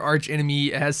 when your arch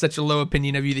enemy has such a low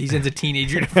opinion of you that he sends a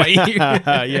teenager to fight you.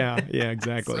 yeah,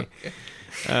 exactly.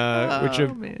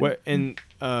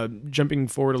 Jumping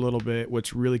forward a little bit,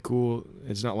 what's really cool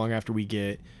is not long after we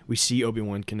see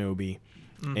Obi-Wan Kenobi,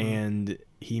 and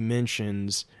he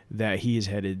mentions that he is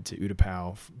headed to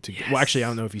Utapau. Well, actually, I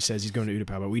don't know if he says he's going to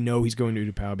Utapau, but we know he's going to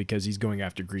Utapau because he's going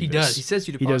after Grievous. He does. He says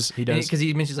Utapau. He does. Because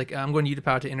he mentions, like, I'm going to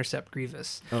Utapau to intercept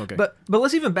Grievous. Oh, okay. But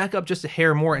let's even back up just a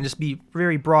hair more and just be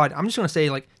very broad. I'm just going to say,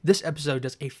 like, this episode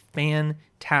does a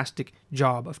fantastic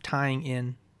job of tying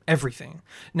in everything.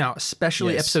 Now,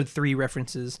 especially episode 3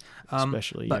 references.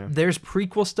 But there's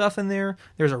prequel stuff in there.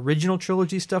 There's original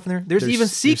trilogy stuff in there. There's even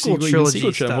sequel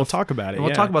trilogy stuff. We'll talk about it. And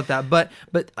we'll talk about that. But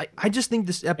I just think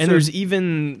this episode... And there's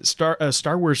even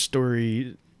Star Wars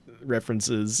story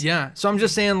references. Yeah. So I'm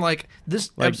just saying, like, this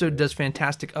episode does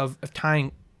fantastic of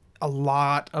tying a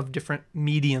lot of different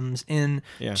mediums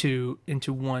into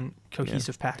one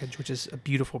cohesive package, which is a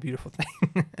beautiful, beautiful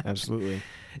thing. Absolutely.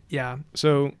 Yeah.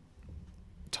 So...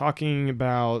 talking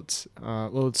about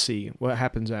let's see what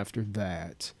happens after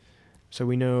that. So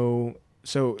we know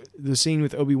the scene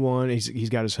with Obi-Wan, he's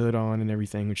got his hood on and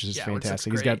everything, which is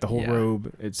fantastic. He's got the whole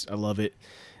robe. I love it.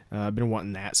 I've been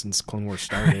wanting that since Clone Wars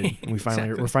started. And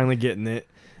we're finally getting it.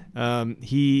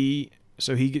 He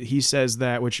says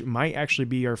that, which might actually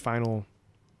be our final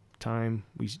time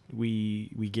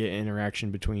we get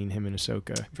interaction between him and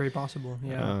Ahsoka. Very possible.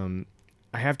 Yeah.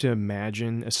 I have to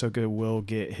imagine Ahsoka will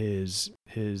get his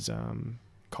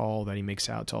call that he makes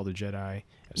out to all the Jedi.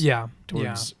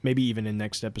 Maybe even in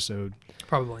next episode.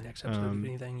 Probably next episode, if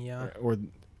anything. Yeah. Or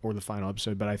the final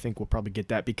episode, but I think we'll probably get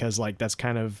that because like that's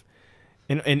kind of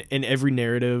in every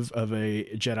narrative of a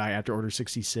Jedi after Order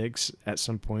 66. At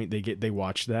some point they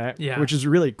watch that, which is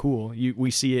really cool.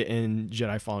 We see it in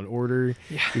Jedi Fallen Order.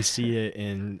 Yeah. We see it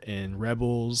in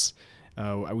Rebels.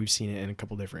 We've seen it in a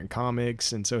couple different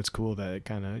comics, and so it's cool that it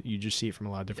kind of you just see it from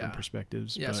a lot of different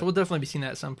perspectives. Yeah, so we'll definitely be seeing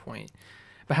that at some point.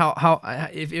 But how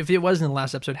if it was in the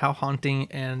last episode, how haunting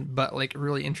but like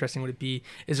really interesting would it be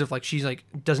is if like she's like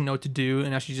doesn't know what to do and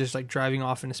now she's just like driving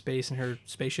off into space in her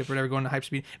spaceship or whatever, going to hype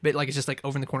speed, but like it's just like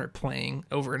over in the corner playing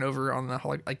over and over on the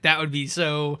like that would be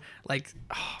so like,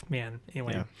 oh man.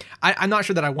 Anyway, I'm not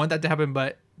sure that I want that to happen,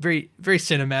 but very very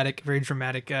cinematic, very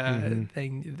dramatic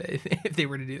thing if they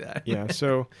were to do that. Yeah.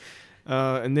 So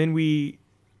and then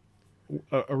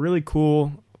a really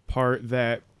cool part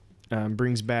that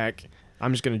brings back.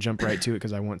 I'm just going to jump right to it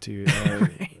because I want to.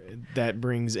 That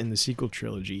brings in the sequel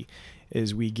trilogy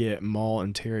is we get Maul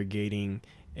interrogating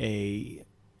a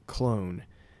clone.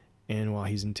 And while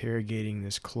he's interrogating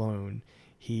this clone,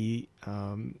 he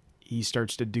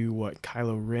starts to do what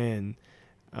Kylo Ren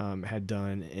had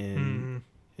done in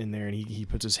there. And he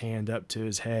puts his hand up to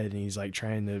his head and he's like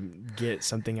trying to get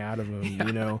something out of him,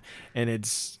 you know. And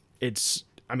it's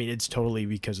totally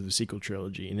because of the sequel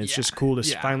trilogy, and it's just cool to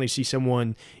finally see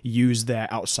someone use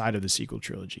that outside of the sequel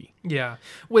trilogy. Yeah,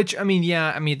 which at the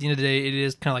end of the day, it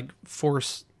is kind of like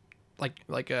Force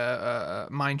like a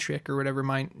mind trick or whatever.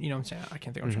 Mind, you know what I'm saying? I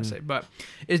can't think what I'm trying to say, but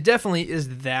it definitely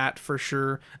is that for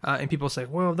sure. And people say,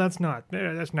 well, that's not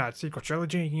sequel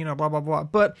trilogy, you know, blah blah blah.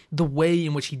 But the way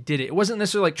in which he did it, it wasn't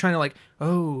necessarily like trying to like,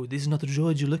 oh, this is not the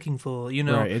droid you're looking for, you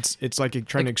know? Right. It's like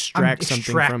trying to extract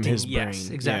something from his brain. Yes,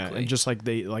 exactly. Yeah, and just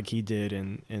like he did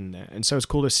in that. And so it's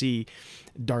cool to see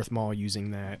Darth Maul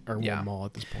using that, or Maul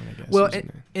at this point, I guess. Well,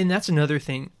 and that's another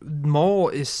thing. Maul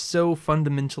is so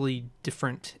fundamentally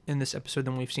different in this episode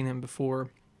than we've seen him before.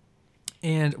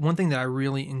 And one thing that I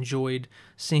really enjoyed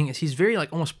seeing is he's very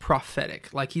like almost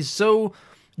prophetic. Like he's so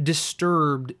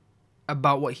disturbed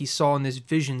about what he saw in these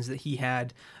visions that he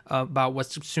had about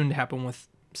what's soon to happen with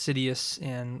Sidious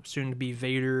and soon to be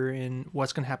Vader, and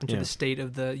what's going to happen to the state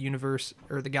of the universe,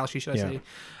 or the galaxy, should I say.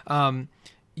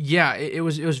 It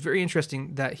was very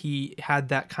interesting that he had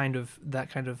that kind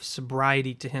of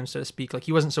sobriety to him, so to speak. Like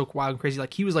he wasn't so wild and crazy.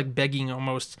 Like he was like begging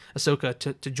almost Ahsoka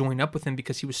to join up with him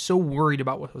because he was so worried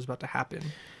about what was about to happen.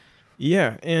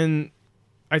 Yeah, and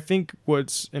I think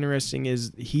what's interesting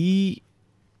is he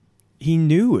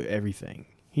knew everything.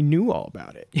 He knew all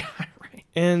about it. Yeah, right.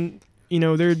 And you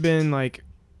know, there had been like,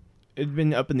 it'd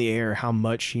been up in the air how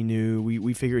much he knew.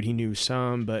 We figured he knew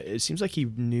some, but it seems like he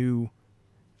knew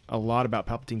a lot about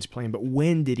Palpatine's plan. But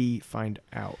when did he find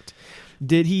out?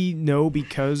 Did he know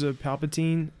because of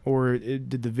Palpatine, or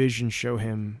did the vision show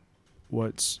him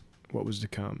what was to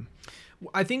come?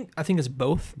 I think it's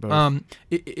both.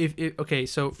 Okay,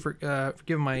 so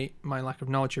forgive my lack of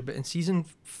knowledge here, but in season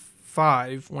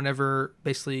 5, whenever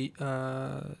basically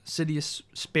Sidious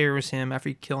spares him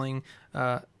after killing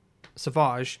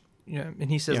Savage, you know, and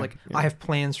he says I have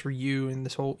plans for you and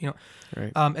this whole, you know,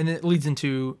 right. And it leads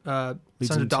into Sons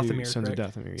of Dathomir. Sons of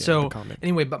Dathomir. Yeah, so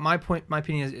anyway, but my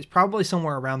opinion is it's probably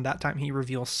somewhere around that time he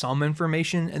reveals some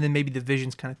information, and then maybe the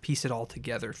visions kind of piece it all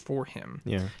together for him.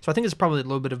 Yeah. So I think it's probably a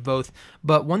little bit of both.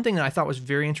 But one thing that I thought was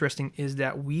very interesting is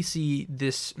that we see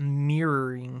this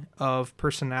mirroring of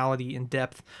personality and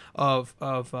depth of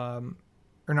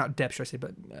or not depth, should I say,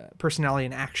 but personality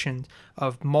and action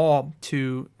of Maul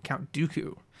to Count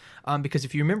Dooku. Because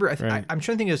if you remember, I'm trying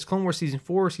to think of this, Clone Wars season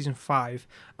 4 or season 5,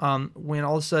 when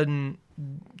all of a sudden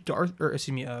Count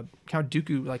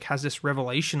Dooku like has this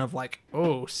revelation of like,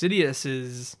 oh, Sidious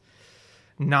is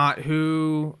not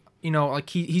who, you know, like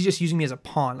he's just using me as a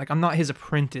pawn. Like I'm not his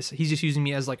apprentice. He's just using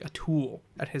me as like a tool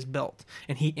at his belt.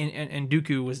 And and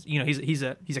Dooku was, you know, he's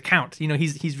a count. You know,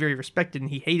 he's very respected, and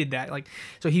he hated that. Like,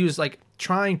 so he was like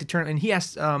trying to turn, and he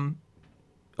asked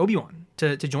Obi-Wan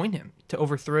to join him to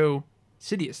overthrow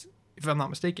Sidious, if I'm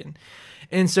not mistaken.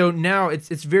 And so now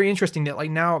it's very interesting that like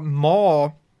now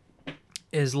Maul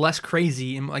is less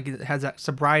crazy and like has that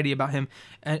sobriety about him,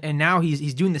 and now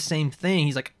he's doing the same thing.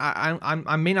 He's like,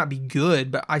 I may not be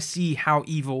good, but I see how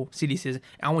evil Sidious is.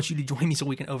 I want you to join me so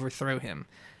we can overthrow him.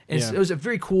 And it was a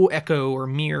very cool echo or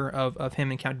mirror of him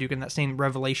and Count Dooku, and that same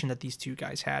revelation that these two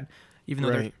guys had, even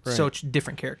though they're such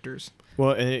different characters.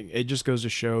 Well, and it just goes to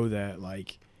show that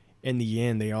like in the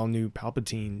end they all knew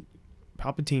Palpatine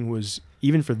was,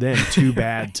 even for them, too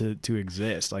bad to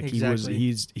exist. Like exactly.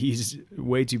 he's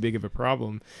way too big of a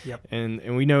problem. Yep.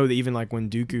 And we know that even like when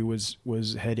Dooku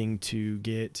was heading to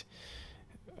get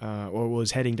or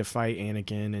was heading to fight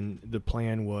Anakin, and the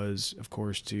plan was, of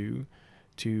course, or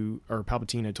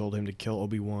Palpatine had told him to kill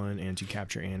Obi-Wan and to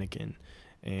capture Anakin.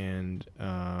 And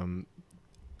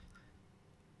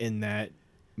in that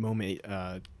moment,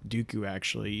 Dooku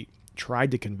actually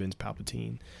tried to convince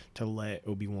Palpatine to let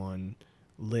Obi-Wan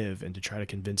live and to try to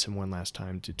convince him one last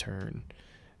time to turn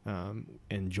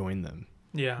and join them.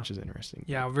 Yeah. Which is interesting.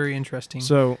 Yeah, very interesting.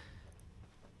 So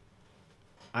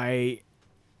I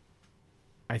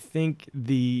think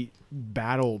the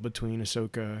battle between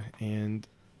Ahsoka and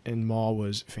Maul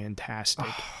was fantastic.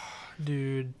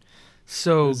 Dude,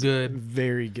 so good.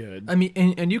 Very good. I mean,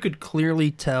 and you could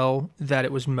clearly tell that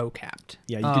it was mocapped.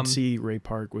 Yeah, you could see Ray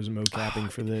Park was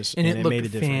mocapping for this, and it made a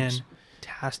difference.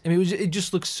 Fantastic. I mean, it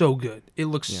just looks so good. It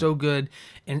looks so good,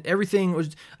 and everything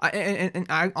was.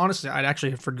 I honestly, I'd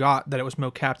actually forgot that it was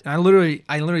mocapped, and I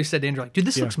literally said to Andrew, like, "Dude,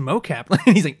 this looks mocapped."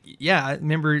 And he's like, "Yeah, I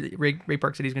remember Ray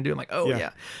Park said he's gonna do it." I'm like, "Oh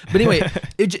yeah." But anyway,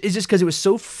 it's just because it was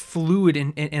so fluid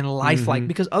and lifelike.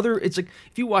 Because it's like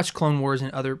if you watch Clone Wars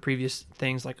and other previous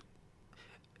things, like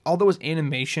although it's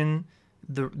animation,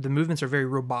 the movements are very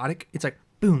robotic. It's like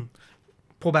boom,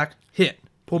 pull back, hit.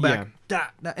 Pull back,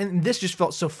 and this just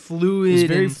felt so fluid. It was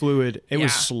very fluid. It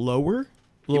was slower,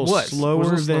 a little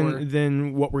slower slower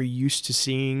than what we're used to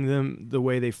seeing them, the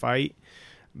way they fight.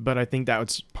 But I think that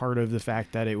was part of the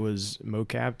fact that it was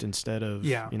mocapped instead of,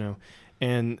 you know,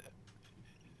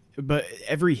 but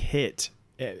every hit,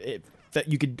 that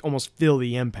you could almost feel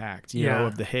the impact, you know,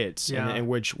 of the hits, Yeah. and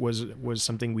which was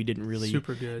something we didn't really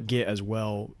Super good. get as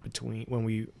well between when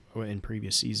we were in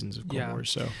previous seasons of Clone Yeah.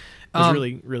 Wars. So it was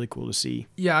really, really cool to see.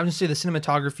 Yeah, I was gonna say the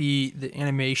cinematography, the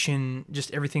animation,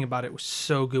 just everything about it was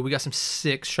so good. We got some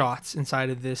sick shots inside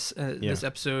of this this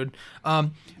episode.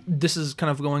 This is kind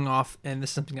of going off, and this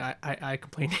is something I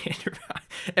complained to Andrew about.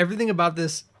 Everything about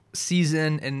this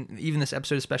season and even this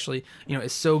episode especially, you know,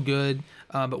 is so good.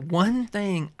 But one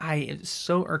thing I am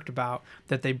so irked about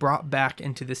that they brought back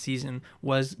into this season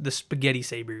was the spaghetti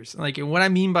sabers. Like, and what I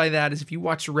mean by that is if you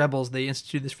watch Rebels, they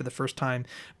instituted this for the first time.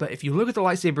 But if you look at the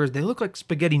lightsabers, they look like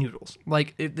spaghetti noodles.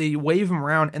 Like they wave them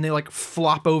around and they like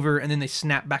flop over and then they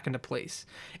snap back into place.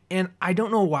 And I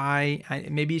don't know why.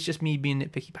 Maybe it's just me being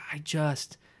nitpicky, but I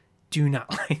just do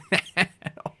not like that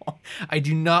at all. I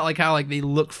do not like how like they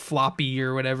look floppy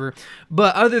or whatever.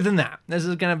 But other than that, this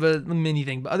is kind of a mini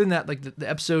thing. But other than that, like the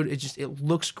episode, it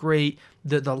looks great.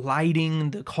 The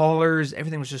lighting, the colors,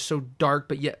 everything was just so dark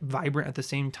but yet vibrant at the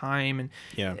same time. And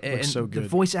Yeah, it and looks so good. the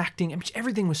voice acting, I mean,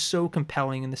 everything was so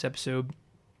compelling in this episode.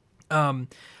 I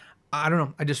don't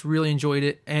know. I just really enjoyed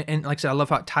it. And like I said, I love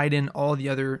how it tied in all the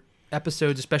other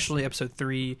episodes, especially episode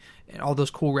 3, and all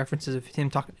those cool references of him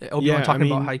talking, Obi-Wan talking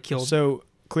about how he killed. So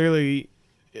clearly,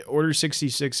 Order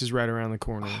 66 is right around the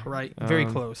corner. Right, very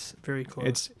close, very close.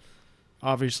 It's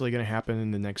obviously going to happen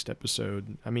in the next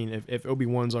episode. I mean, if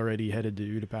Obi-Wan's already headed to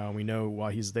Utapau, and we know while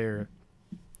he's there,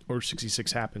 Order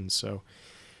 66 happens. So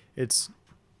it's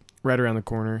right around the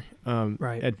corner.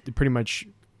 Right. Pretty much,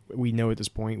 we know at this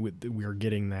point we are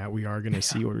getting that. We are going to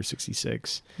see Order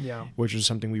 66. Yeah. Which is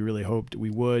something we really hoped we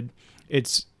would.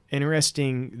 It's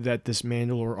interesting that this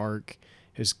Mandalore arc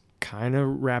is kind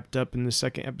of wrapped up in the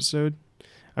second episode.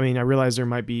 I mean, I realize there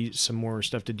might be some more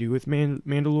stuff to do with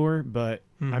Mandalore, but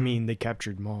I mean, they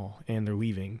captured Maul and they're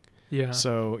leaving. Yeah.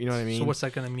 So, you know what I mean? So what's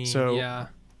that going to mean? So, yeah.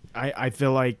 I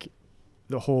feel like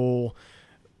the whole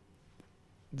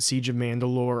Siege of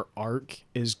Mandalore arc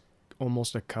is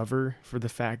almost a cover for the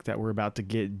fact that we're about to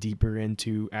get deeper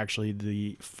into actually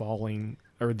the falling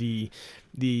or the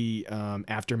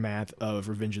aftermath of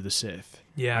Revenge of the Sith.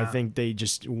 Yeah. I think they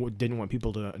just didn't want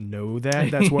people to know that.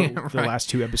 That's what Right. the last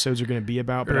 2 episodes are going to be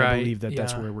about, but I believe that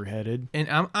that's where we're headed. And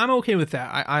I'm okay with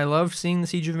that. I love seeing the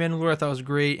Siege of Mandalore. I thought it was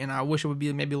great, and I wish it would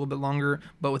be maybe a little bit longer.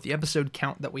 But with the episode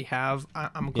count that we have,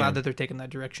 I'm glad that they're taking that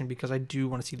direction because I do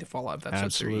want to see the fallout of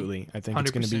episode 3. Absolutely. I think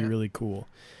it's going to be 100%. really cool.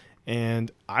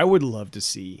 And I would love to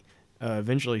see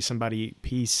eventually somebody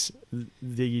piece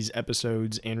these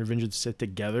episodes and Revenge of the Sith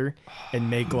together and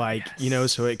make like, you know,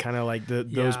 so it kind of like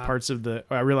those parts of the,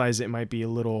 I realize it might be a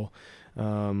little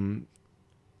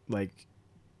like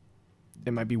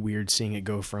it might be weird seeing it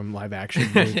go from live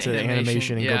action to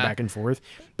animation and go back and forth.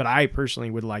 But I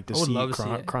personally would like to see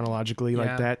it chronologically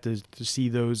like that to see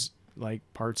those like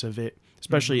parts of it,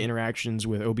 especially interactions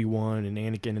with Obi-Wan and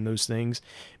Anakin and those things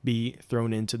be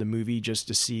thrown into the movie just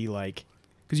to see like,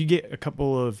 because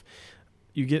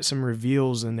you get some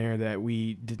reveals in there that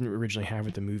we didn't originally have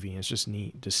with the movie. And it's just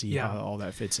neat to see how all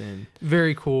that fits in.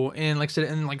 Very cool. And like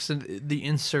I said, the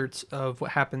inserts of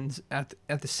what happens at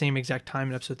the same exact time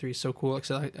in episode 3 is so cool. Like I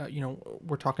said, you know,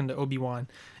 we're talking to Obi-Wan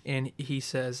and he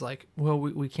says like, well,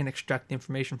 we can't extract the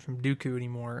information from Dooku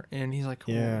anymore. And he's like,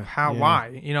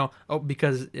 why? You know,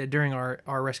 because during our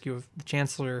rescue of the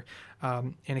Chancellor,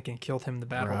 Anakin killed him in the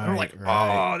battle. And I'm like,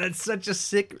 oh, that's such a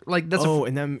sick, like that's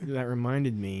and that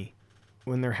reminded me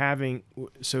when they're having,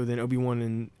 so then Obi-Wan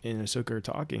and Ahsoka are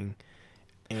talking,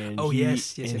 and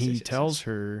he tells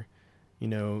her, you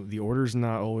know, the order's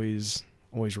not always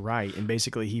right, and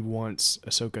basically he wants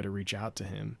Ahsoka to reach out to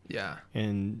him. Yeah.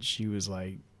 And she was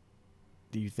like,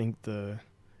 do you think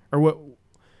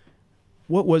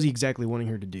what was he exactly wanting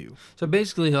her to do? So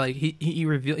basically, like he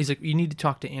revealed, he's like, you need to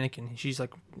talk to Anakin. She's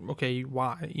like, okay,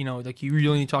 why? You know, like you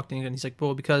really need to talk to Anakin. He's like,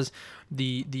 well, because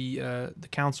the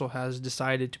council has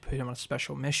decided to put him on a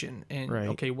special mission. And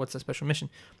okay, what's that special mission?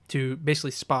 To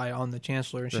basically spy on the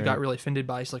Chancellor. And she got really offended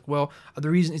by it. He's like, well, the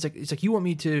reason it's like you want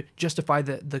me to justify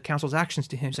the council's actions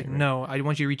to him. He's like, no, I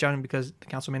want you to reach out to him because the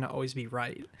council may not always be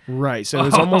right. Right. So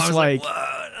it's almost like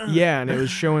and it was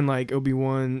showing like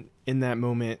Obi-Wan in that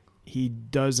moment. He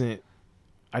doesn't.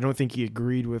 I don't think he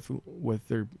agreed with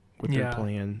their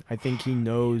plan. I think he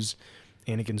knows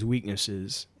Anakin's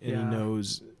weaknesses, and he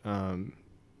knows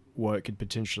what could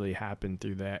potentially happen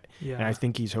through that. Yeah. And I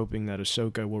think he's hoping that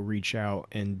Ahsoka will reach out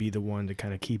and be the one to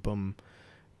kind of keep him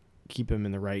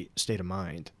in the right state of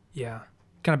mind. Yeah,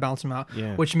 kind of balance him out.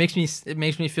 Yeah. Which makes me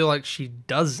feel like she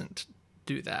doesn't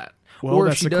do that. Well, or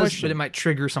that's if she the does, question. but it might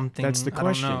trigger something. That's the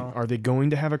question. I don't know. Are they going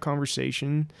to have a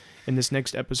conversation in this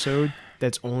next episode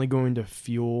that's only going to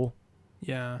fuel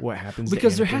Yeah. what happens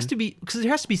Because to there Anakin.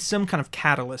 has to be some kind of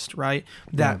catalyst, right?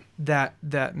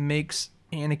 That makes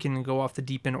Anakin go off the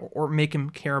deep end, or make him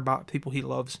care about people he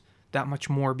loves that much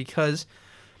more. Because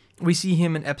we see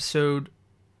him in episode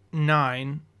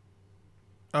 9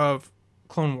 of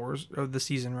Clone Wars of the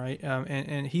season, right?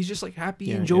 And he's just like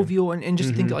happy and jovial, and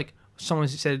just think like someone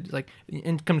said, like,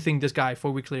 and come to think this guy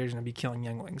 4 weeks later is going to be killing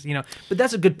younglings, you know. But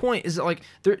that's a good point. Is that like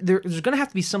there's going to have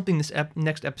to be something this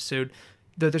next episode.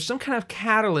 There's some kind of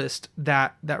catalyst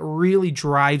that really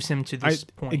drives him to this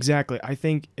point. Exactly. I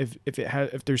think if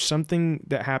there's something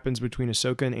that happens between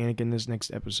Ahsoka and Anakin this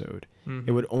next episode,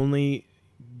 it would only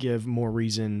give more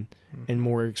reason and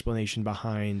more explanation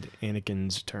behind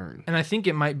Anakin's turn. And I think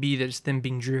it might be that it's them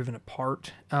being driven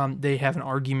apart. They have an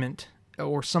argument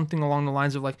or something along the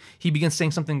lines of, like, he begins saying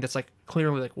something that's like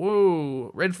clearly like, whoa,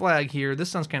 red flag here. This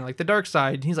sounds kind of like the dark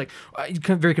side. And he's like, he's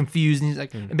very confused. And he's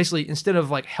like, and basically instead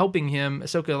of like helping him,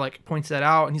 Ahsoka like points that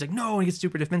out, and he's like, no, and he gets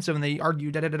super defensive, and they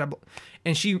argue,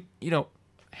 and she,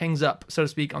 hangs up, so to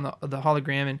speak, on the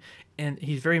hologram, and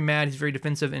he's very mad, he's very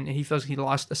defensive, and he feels he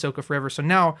lost Ahsoka forever. So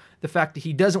now the fact that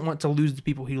he doesn't want to lose the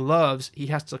people he loves, he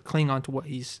has to cling on to what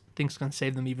he thinks can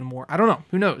save them even more. I don't know.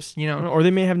 Who knows? Or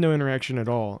they may have no interaction at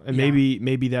all, and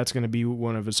maybe that's going to be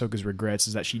one of Ahsoka's regrets,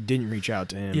 is that she didn't reach out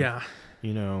to him. Yeah.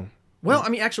 Well, I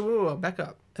mean, actually, whoa, back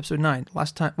up. Episode 9.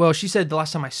 Last time. Well, she said the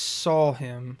last time I saw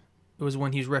him, it was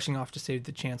when he was rushing off to save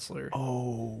the Chancellor.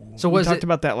 Oh. So we talked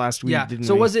about that last week, didn't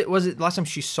so we? Was it last time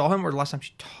she saw him, or the last time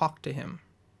she talked to him?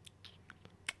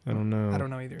 I don't know. I don't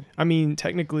know either. I mean,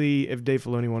 technically, if Dave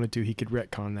Filoni wanted to, he could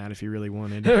retcon that if he really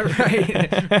wanted.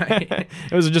 right.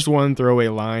 It was just one throwaway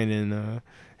line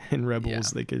in Rebels. Yeah.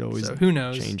 They could always who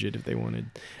knows? change it if they wanted.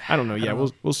 I don't know. Yeah,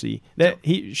 we'll see. That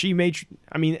she made.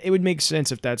 I mean, it would make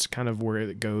sense if that's kind of where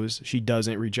it goes. She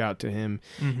doesn't reach out to him.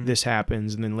 Mm-hmm. This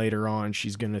happens, and then later on,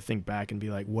 she's gonna think back and be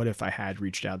like, "What if I had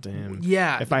reached out to him?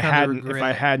 Yeah. If I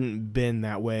hadn't been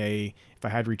that way." If I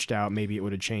had reached out, maybe it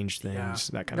would have changed things.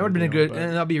 Yeah. That would have been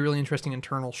and that'd be a really interesting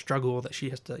internal struggle that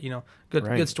she has to,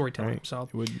 good storytelling. Right. So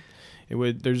it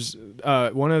would. There's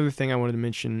one other thing I wanted to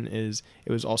mention is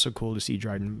it was also cool to see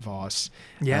Dryden Voss.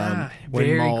 Yeah,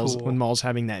 cool. When Maul's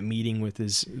having that meeting with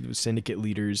his syndicate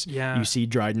leaders, you see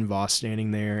Dryden Voss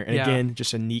standing there, and again,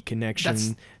 just a neat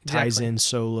connection. Ties in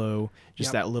Solo,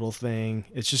 just that little thing.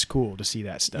 It's just cool to see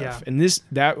that stuff, and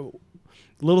that.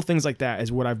 Little things like that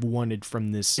is what I've wanted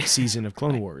from this season of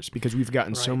Clone Wars, because we've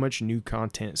gotten so much new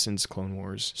content since Clone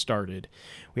Wars started.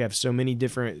 We have so many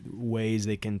different ways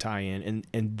they can tie in,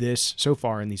 and this, so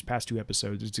far in these past 2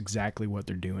 episodes, it's exactly what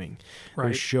they're doing. Right.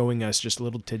 They're showing us just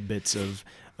little tidbits of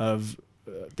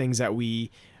things that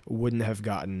we wouldn't have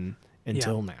gotten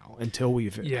until now, until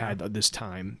we've had this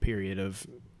time period of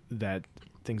that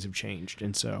things have changed.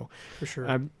 And so, for sure,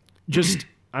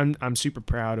 I'm super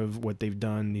proud of what they've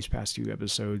done these past 2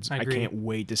 episodes. I can't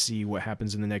wait to see what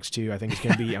happens in the next 2. I think it's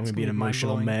gonna be I'm gonna be an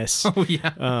emotional mess. Oh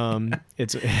yeah.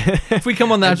 It's if we come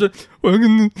on that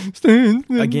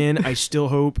again, I still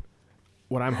hope.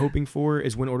 What I'm hoping for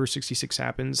is when Order 66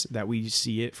 happens, that we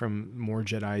see it from more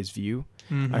Jedi's view.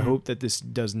 Mm-hmm. I hope that this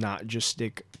does not just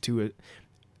stick to it.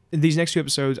 In these next 2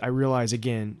 episodes, I realize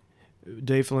again,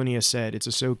 Dave Filoni has said it's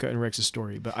Ahsoka and Rex's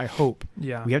story, but I hope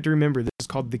we have to remember this is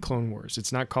called the Clone Wars.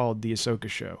 It's not called the Ahsoka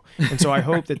show, and so I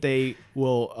hope that they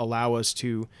will allow us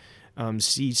to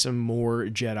see some more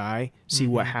Jedi, see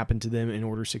what happened to them in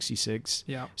Order 66,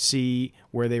 see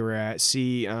where they were at,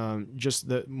 see just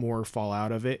the more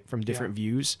fallout of it from different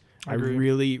views. I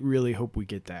really, really hope we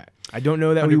get that. I don't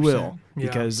know that 100%. We will,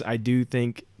 because I do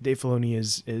think Dave Filoni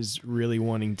is really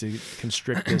wanting to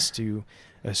constrict this to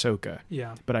Ahsoka.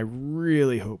 Yeah. But I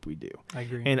really hope we do. I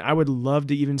agree. And I would love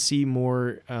to even see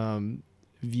more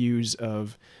views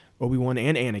of Obi-Wan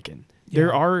and Anakin.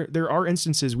 Yeah. There are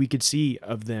instances we could see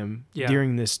of them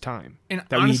during this time that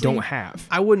honestly, we don't have.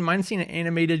 I wouldn't mind seeing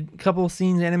a couple of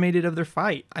scenes animated of their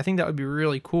fight. I think that would be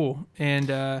really cool. And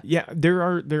there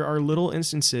are little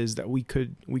instances that we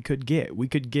could get. We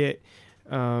could get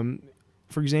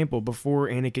for example, before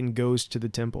Anakin goes to the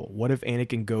temple, what if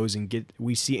Anakin goes and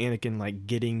we see Anakin like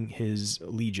getting his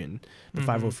Legion, the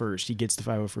 501st. He gets the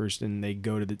 501st and they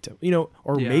go to the temple,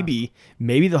 or maybe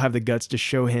they'll have the guts to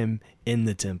show him in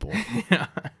the temple. Yeah.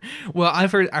 Well, I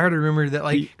heard a rumor that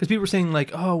because people were saying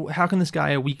like, oh, how can this guy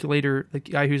a week later, the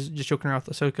guy who's just choking her off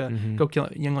with Ahsoka, go kill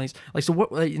younglings? Like, so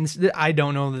what? Like, I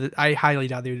don't know that. I highly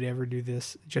doubt they would ever do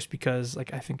this, just because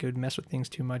like I think it would mess with things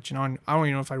too much, and I don't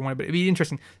even know if I'd want it, but it'd be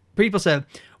interesting. People said,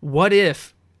 what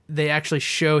if they actually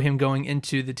show him going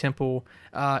into the temple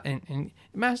and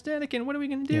Master Anakin, what are we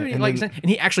going to do? Yeah, and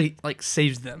he actually like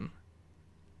saves them.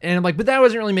 And I'm like, but that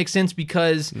doesn't really make sense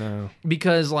because No.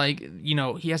 like, you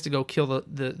know, he has to go kill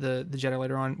the Jedi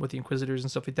later on with the Inquisitors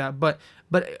and stuff like that. But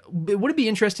would it be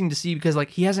interesting to see, because like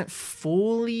he hasn't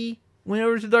fully went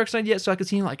over to the dark side yet, so I could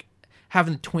see him like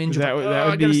having the twinge of like,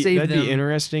 I gotta save them. That'd be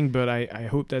interesting, but I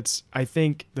hope I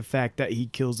think the fact that he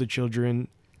kills the children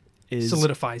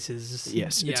solidifies his.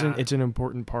 Yes, it's an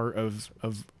important part of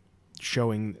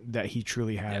showing that he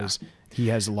truly has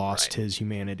lost his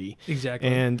humanity. Exactly.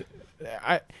 And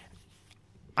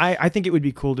I think it would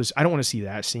be cool to. I don't want to see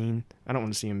that scene. I don't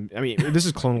want to see him. I mean, this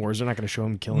is Clone Wars. They're not going to show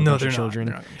him killing a bunch of children.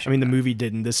 They're not gonna show I mean, the movie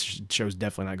didn't. This show's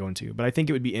definitely not going to. But I think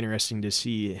it would be interesting to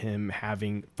see him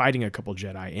fighting a couple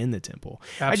Jedi in the temple.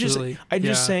 Absolutely. I'm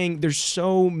just saying, there's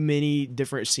so many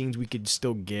different scenes we could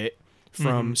still get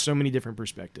from so many different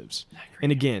perspectives.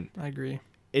 And again, I agree.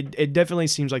 It definitely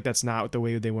seems like that's not the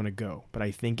way they want to go. But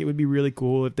I think it would be really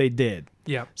cool if they did.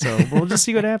 Yeah. So we'll just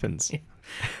see what happens.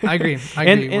 I agree.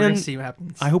 We're going to see what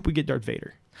happens. I hope we get Darth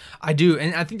Vader. I do.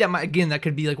 And I think that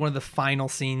could be like one of the final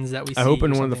scenes that we see. I hope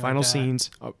in one of the final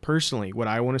scenes, personally, what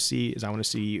I want to see is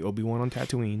Obi-Wan on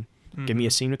Tatooine. Give me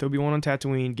a scene with Obi-Wan on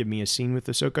Tatooine. Give me a scene with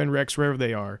Ahsoka and Rex, wherever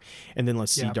they are. And then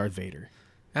let's see Darth Vader.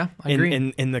 Yeah, I agree.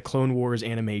 In the Clone Wars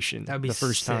animation. That would be the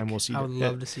first sick. time we'll see I would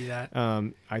love to see that.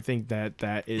 I think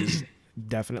that is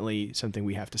definitely something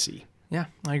we have to see. Yeah,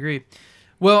 I agree.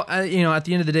 Well, at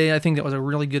the end of the day, I think that was a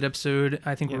really good episode.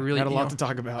 I think we really had a lot to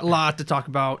talk about. A lot to talk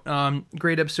about.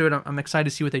 Great episode. I'm excited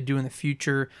to see what they do in the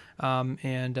future. It's going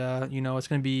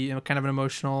to be kind of an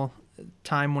emotional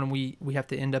time when we have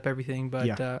to end up everything,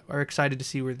 but are excited to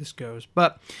see where this goes.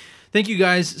 But thank you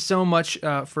guys so much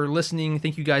for listening.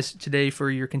 Thank you guys today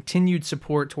for your continued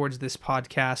support towards this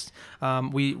podcast.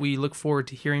 We look forward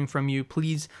to hearing from you.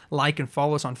 Please like and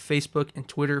follow us on Facebook and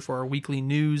Twitter for our weekly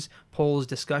news, polls,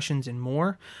 discussions, and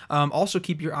more. Also,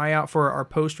 keep your eye out for our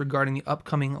post regarding the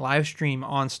upcoming live stream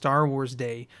on Star Wars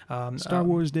Day. Star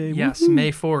Wars Day. Yes, Woo-hoo.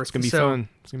 May 4th. It's going to be fun.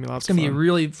 It's going to be lots of fun. It's going to be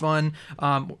really fun.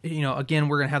 Again,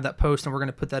 we're going to have that post and we're going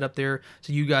to put that up there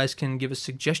so you guys can give us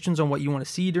suggestions on what you want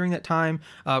to see during that time.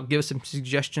 Give us some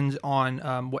suggestions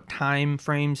on what time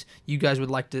frames you guys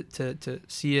would like to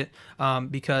see it,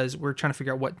 because we're trying to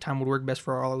figure out what time would work best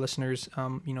for all our listeners.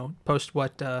 Post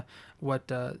what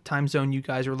time zone you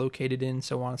guys are located in,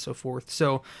 so on and so forth.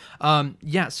 So,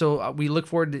 we look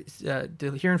forward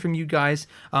to hearing from you guys.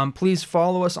 Please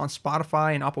follow us on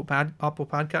Spotify and Apple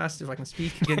Podcasts, if I can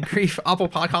speak. Good grief. Apple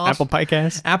Podcasts.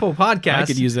 Apple Podcasts. I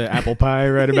could use an apple pie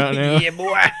right about now. Yeah,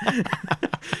 boy.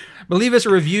 But leave us a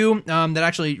review. That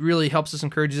actually really helps us,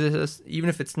 encourages us, even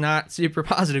if it's not super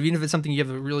positive, even if it's something you have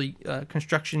a really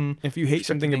construction. If you hate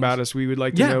something about us, we would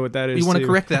like to know what that is. We want to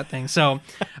correct that thing. So,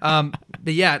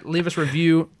 leave us a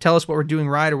review. Tell us what we're doing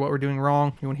right or what we're doing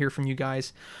wrong. We want to hear from you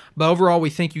guys. But overall, we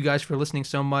thank you guys for listening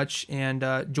so much, and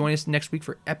join us next week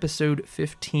for episode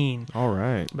 15. All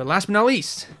right. But last but not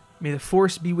least, may the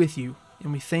Force be with you,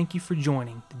 and we thank you for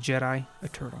joining the Jedi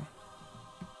Eternal.